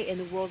set right in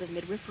the world of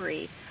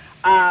midwifery.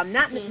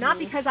 Not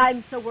because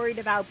I'm so worried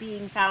about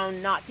being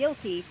found not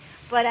guilty,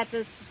 but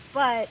this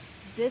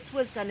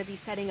was going to be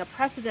setting a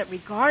precedent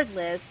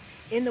regardless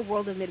in the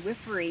world of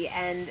midwifery,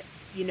 and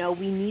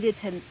we needed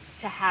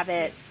to have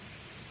it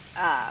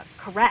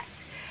correct.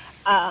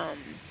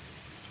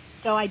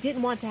 So I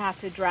didn't want to have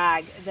to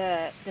drag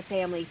the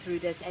family through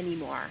this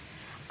anymore.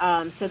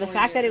 So the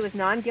fact that it was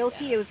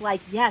non-guilty, It was like,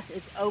 yes,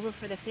 it's over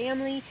for the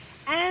family,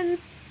 and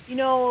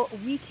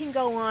we can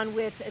go on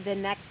with the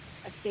next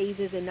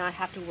phases and not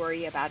have to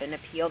worry about an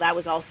appeal. That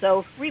was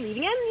also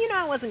relieving, and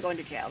I wasn't going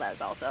to jail. That's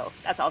also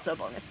a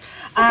bonus.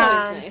 That's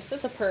always nice.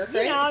 That's a perk,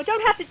 right?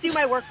 Don't have to do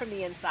my work from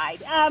the inside.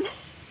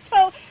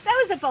 So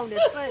that was a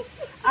bonus, but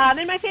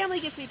and my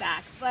family gets me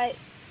back. But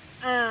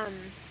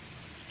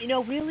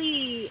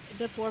really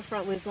the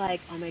forefront was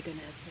like, oh my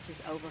goodness, this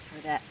is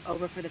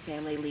over for the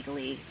family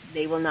legally.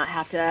 They will not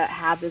have to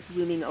have this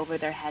looming over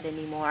their head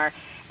anymore.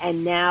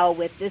 And now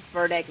with this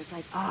verdict, it's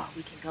like, oh,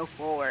 we can go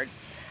forward.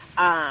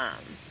 Um,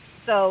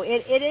 so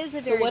it is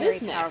a very, what very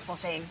is powerful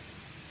next? thing.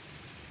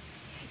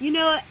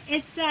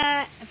 It's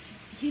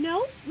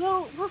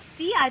we'll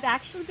see. I've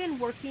actually been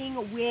working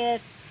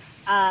with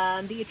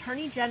the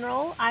Attorney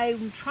General.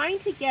 I'm trying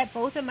to get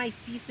both of my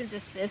cease and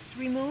desist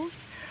removed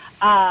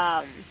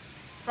um,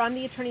 from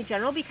the Attorney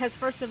General because,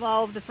 first of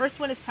all, the first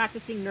one is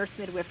practicing nurse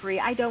midwifery.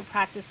 I don't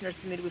practice nurse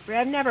midwifery.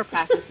 I've never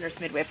practiced nurse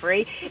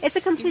midwifery. It's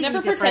a completely You've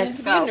never different pretended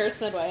to be a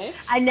nurse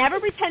midwife. I never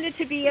pretended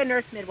to be a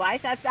nurse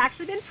midwife. That's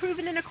actually been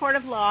proven in a court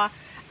of law.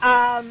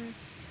 Um,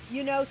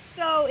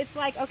 so it's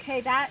like,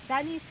 okay, that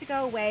needs to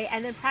go away.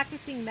 And then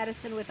practicing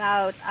medicine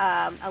without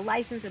a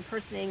license,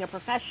 impersonating a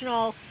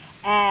professional,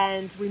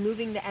 and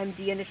removing the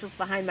MD initials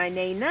behind my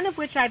name, none of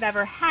which I've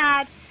ever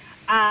had.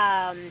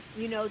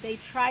 They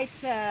try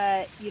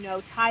to,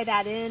 tie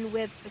that in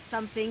with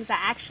some things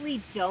that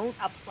actually don't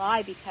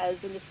apply because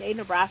in the state of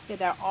Nebraska,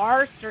 there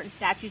are certain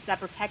statutes that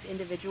protect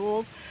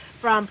individuals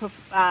from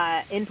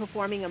in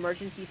performing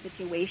emergency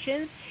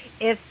situations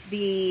if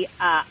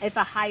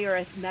a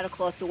higher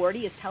medical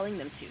authority is telling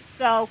them to.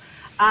 So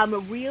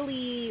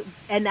really,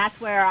 and that's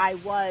where I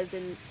was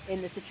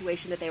in the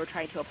situation that they were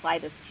trying to apply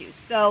this to.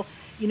 So,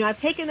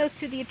 I've taken those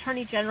to the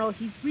Attorney General.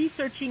 He's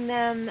researching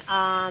them.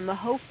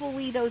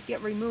 Hopefully those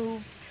get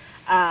removed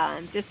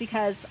just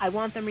because I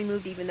want them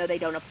removed even though they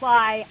don't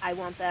apply. I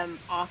want them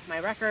off my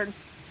record.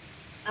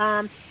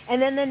 And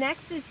then the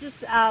next is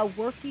just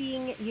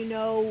working,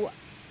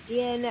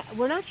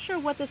 we're not sure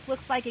what this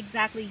looks like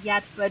exactly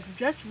yet, but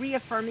just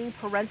reaffirming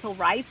parental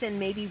rights and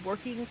maybe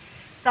working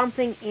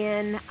something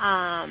in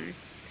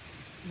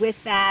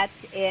with that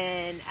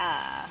in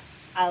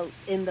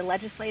the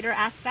legislator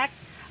aspect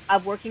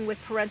of working with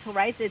parental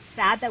rights. It's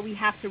sad that we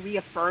have to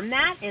reaffirm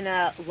that in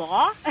a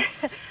law,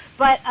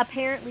 but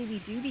apparently we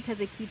do because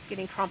it keeps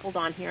getting trampled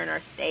on here in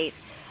our state.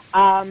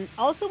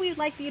 Also, we'd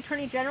like the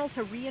Attorney General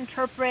to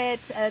reinterpret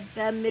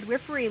the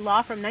midwifery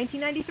law from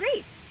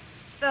 1993.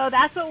 So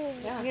that's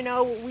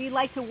what, we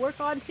like to work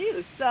on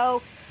too.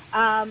 So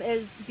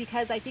is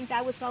because I think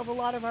that would solve a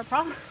lot of our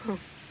problems.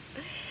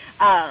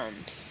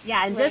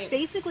 Just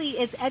basically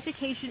it's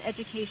education. As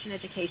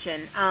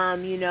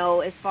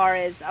far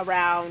as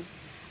around,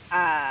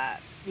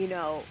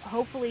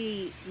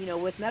 hopefully,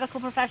 with medical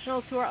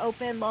professionals who are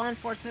open, law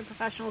enforcement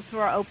professionals who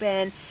are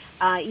open,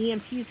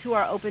 EMTs who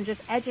are open,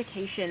 just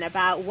education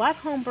about what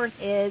home birth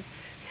is,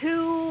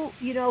 who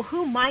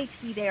might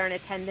be there in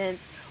attendance,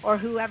 or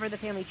whoever the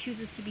family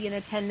chooses to be in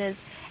attendance,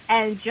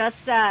 and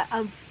just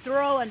a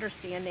thorough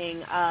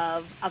understanding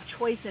of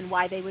choice and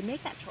why they would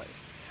make that choice.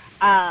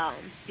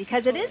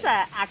 Because it is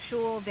a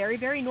actual very,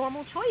 very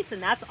normal choice,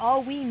 and that's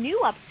all we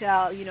knew up to,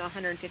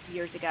 150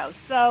 years ago.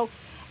 So,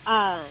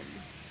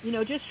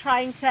 just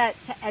trying to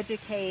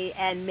educate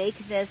and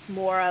make this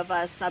more of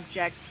a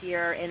subject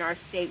here in our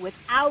state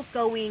without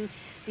going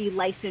the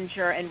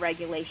licensure and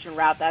regulation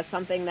route. That's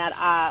something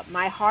that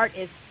my heart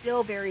is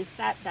still very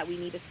set that we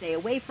need to stay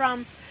away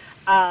from.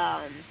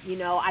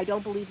 I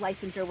don't believe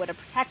licensure would have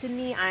protected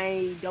me.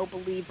 I don't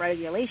believe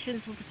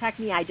regulations will protect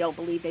me. I don't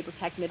believe they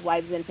protect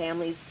midwives and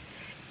families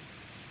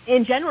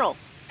in general,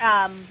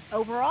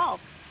 overall.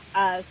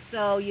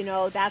 So,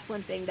 that's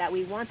one thing that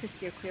we want to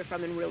steer clear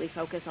from and really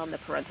focus on the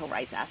parental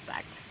rights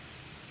aspect.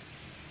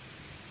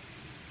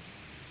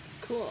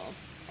 Cool.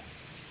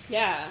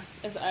 Yeah,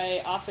 as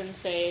I often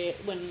say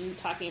when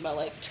talking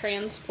about,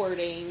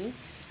 transporting,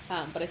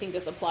 but I think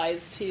this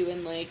applies too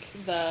in,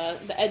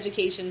 the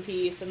education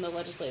piece and the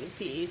legislative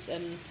piece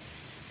and,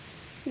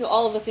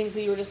 all of the things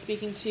that you were just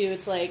speaking to.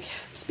 It's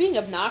just being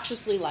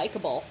obnoxiously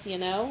likable,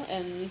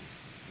 and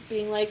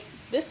being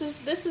this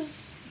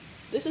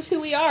is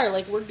who we are.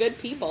 We're good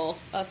people,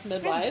 us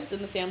midwives,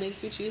 and the families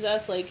who choose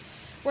us.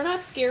 We're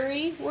not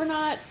scary. We're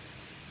not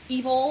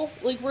evil.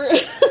 We're...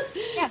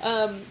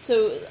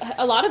 so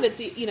a lot of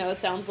it's, it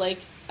sounds like,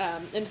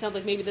 and it sounds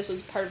like maybe this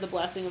was part of the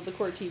blessing of the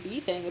Court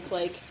TV thing. It's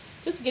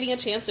just getting a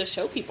chance to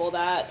show people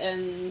that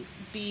and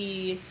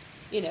be,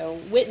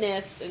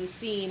 witnessed and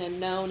seen and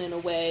known in a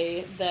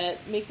way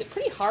that makes it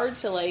pretty hard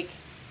to,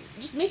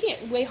 just making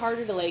it way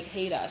harder to,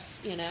 hate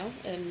us,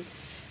 and...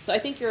 So I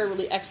think you're a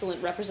really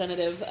excellent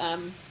representative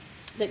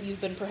that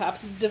you've been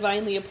perhaps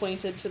divinely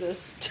appointed to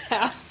this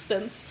task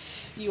since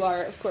you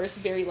are, of course,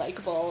 very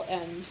likable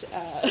and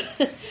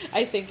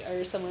I think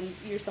you're someone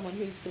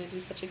who's going to do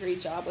such a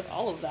great job with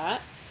all of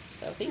that.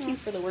 So thank you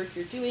for the work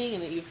you're doing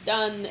and that you've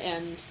done.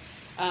 And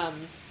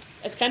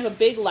it's kind of a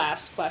big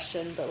last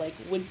question, but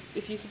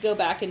if you could go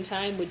back in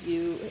time, would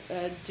you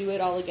do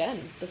it all again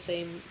the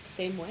same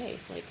way?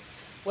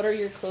 What are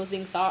your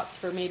closing thoughts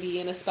for maybe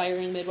an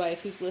aspiring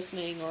midwife who's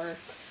listening? Or,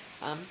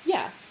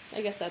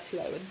 I guess that's who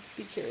I would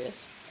be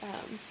curious.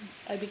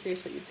 I'd be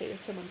curious what you'd say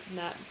to someone from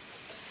that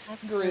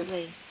group.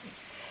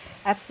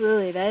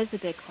 Absolutely. That is a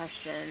big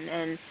question.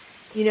 And,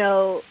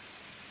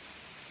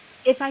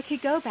 if I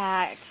could go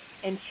back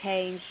and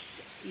change,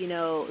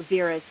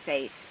 Vera's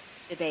fate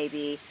the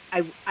baby,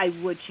 I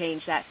would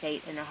change that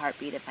fate in a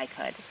heartbeat if I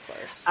could. Of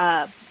course.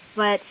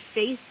 But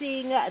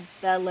facing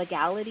the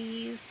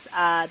legalities,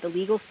 the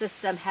legal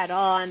system head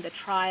on, the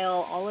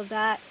trial, all of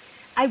that,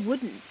 I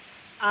wouldn't.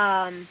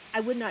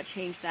 I would not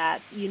change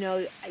that. You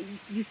know,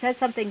 you said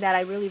something that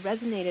I really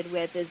resonated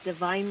with, is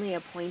divinely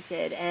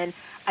appointed. And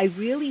I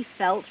really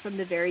felt from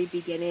the very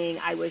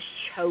beginning I was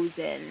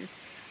chosen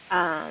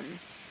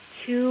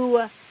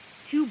to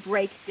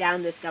break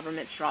down this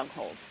government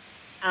stronghold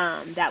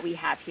that we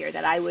have here,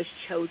 that I was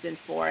chosen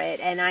for it.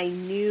 And I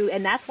knew,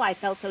 and that's why I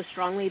felt so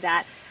strongly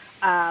that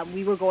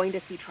we were going to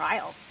see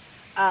trial,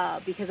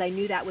 because I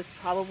knew that was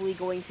probably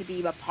going to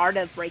be a part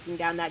of breaking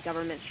down that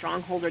government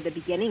stronghold, or the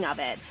beginning of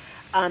it,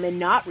 and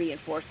not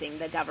reinforcing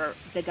the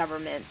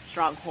government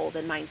stronghold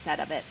and mindset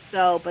of it.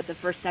 So, but the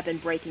first step in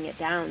breaking it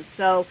down.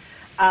 So,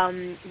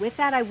 with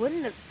that, I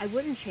wouldn't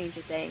change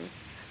a thing.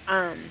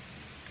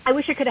 I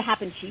wish it could have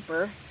happened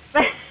cheaper,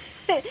 but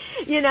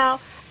you know.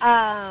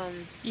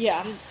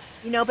 Yeah.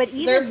 You know, but even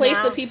is there a place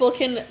now, that people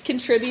can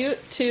contribute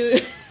to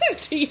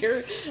to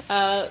your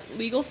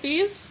legal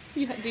fees?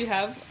 Do you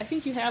have? I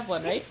think you have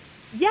one, right?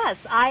 Yes,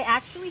 I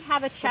actually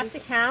have a checked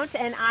account,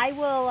 and I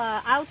will.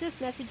 I'll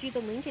just message you the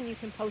link, and you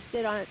can post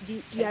it on.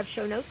 Do you have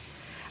show notes?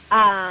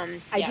 I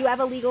do have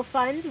a legal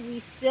fund.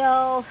 We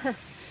still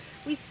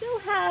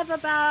have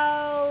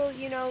about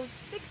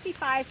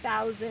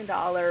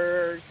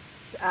 $65,000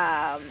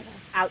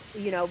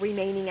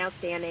 remaining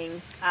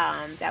outstanding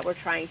that we're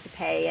trying to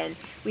pay, and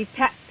we've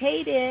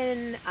paid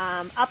in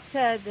up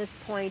to this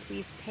point.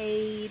 We've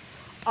paid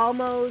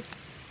almost.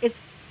 It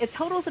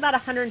totals about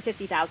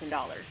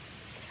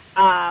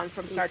 $150,000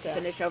 from start to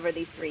finish over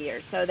these 3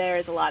 years. So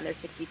there's a lot, and there's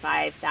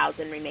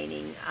 $65,000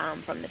 remaining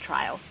from the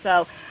trial.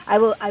 So I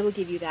will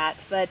give you that.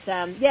 But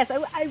yes,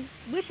 I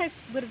wish I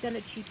would have done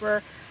it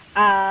cheaper.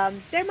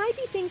 There might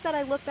be things that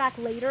I look back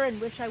later and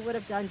wish I would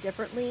have done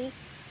differently.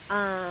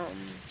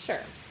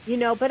 Sure.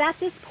 But at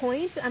this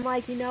point, I'm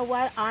like, you know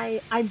what?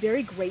 I'm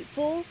very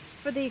grateful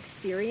for the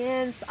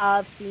experience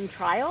of seeing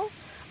trial.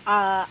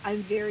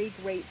 I'm very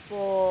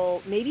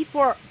grateful maybe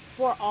for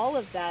all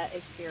of that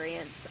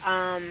experience.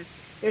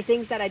 There are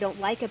things that I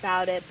don't like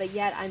about it, but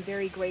yet I'm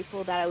very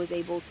grateful that I was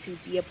able to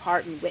be a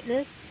part and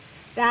witness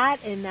that,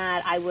 and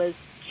that I was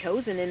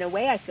chosen. In a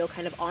way, I feel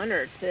kind of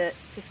honored to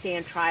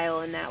stand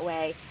trial in that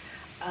way.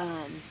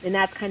 And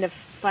that's kind of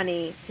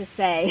funny to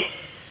say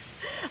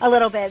a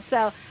little bit.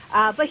 So,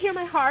 but here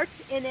my heart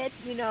in it,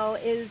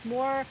 is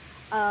more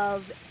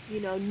of,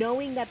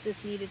 knowing that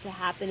this needed to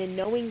happen and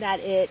knowing that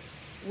it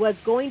was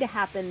going to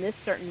happen this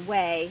certain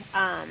way.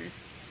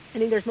 I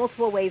think there's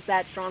multiple ways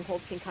that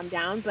strongholds can come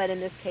down, but in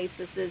this case,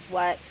 this is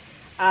what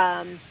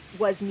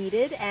was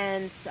needed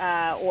and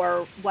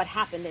or what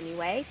happened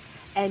anyway.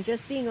 And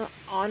just being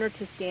honored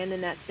to stand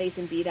in that space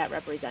and be that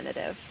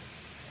representative,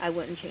 I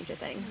wouldn't change a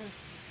thing.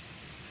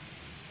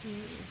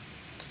 Mm-hmm.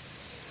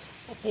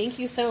 Well, thank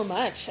you so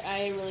much.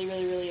 I really,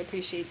 really, really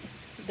appreciate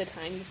the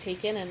time you've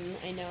taken, and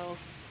I know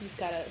you've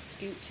got to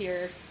scoot to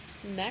your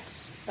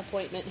next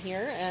appointment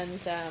here.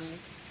 And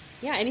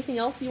anything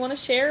else you want to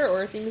share,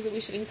 or things that we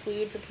should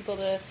include for people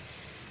to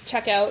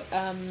check out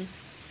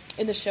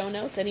in the show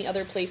notes? Any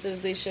other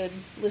places they should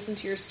listen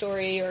to your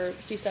story or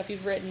see stuff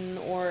you've written,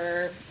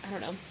 or I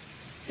don't know,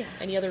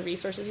 any other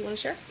resources you want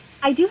to share?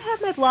 I do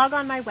have my blog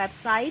on my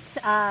website.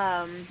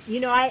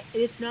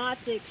 It's not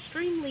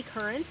extremely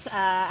current.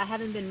 I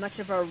haven't been much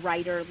of a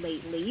writer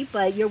lately,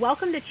 but you're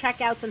welcome to check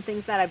out some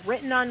things that I've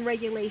written on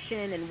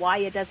regulation and why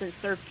it doesn't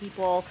serve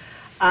people.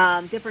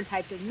 Different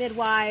types of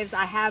midwives.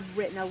 I have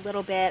written a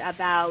little bit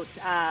about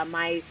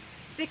my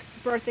sixth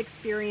birth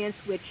experience,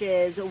 which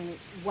is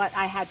what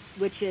I had,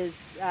 which is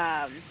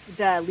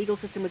the legal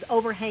system was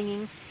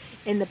overhanging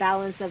in the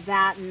balance of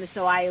that, and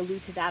so I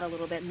allude to that a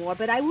little bit more.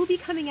 But I will be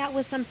coming out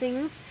with some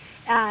things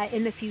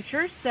in the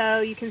future,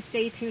 so you can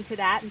stay tuned to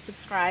that and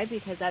subscribe,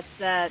 because that's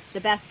the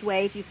best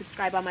way. If you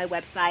subscribe on my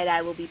website,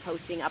 I will be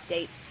posting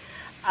updates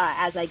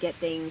as I get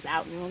things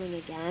out and rolling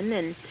again.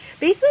 And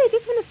basically, I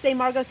just want to say,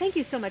 Margot, thank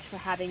you so much for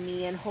having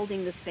me and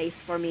holding the space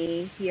for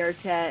me here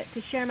to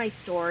share my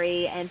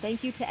story. And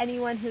thank you to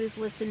anyone who is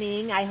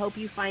listening. I hope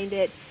you find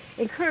it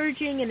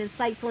encouraging and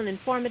insightful and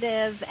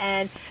informative.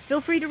 And feel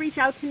free to reach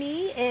out to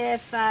me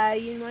if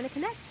you want to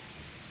connect.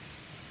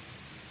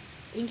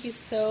 Thank you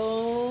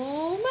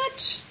so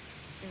much.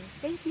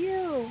 Thank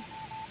you.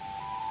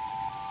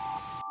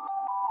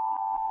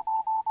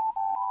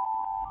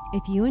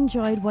 If you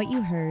enjoyed what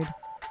you heard,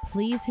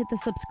 please hit the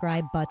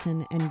subscribe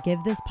button and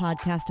give this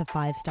podcast a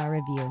 5-star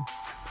review.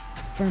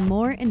 For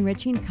more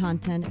enriching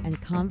content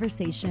and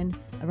conversation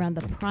around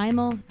the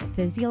primal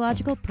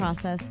physiological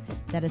process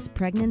that is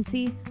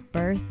pregnancy,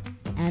 birth,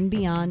 and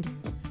beyond,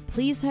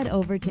 please head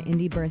over to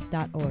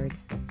indiebirth.org.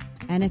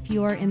 And if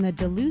you are in the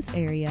Duluth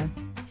area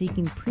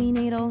seeking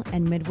prenatal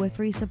and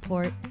midwifery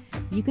support,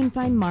 you can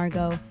find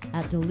Margot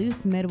at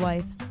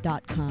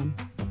duluthmidwife.com.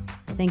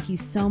 Thank you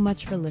so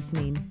much for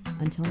listening.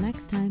 Until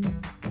next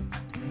time.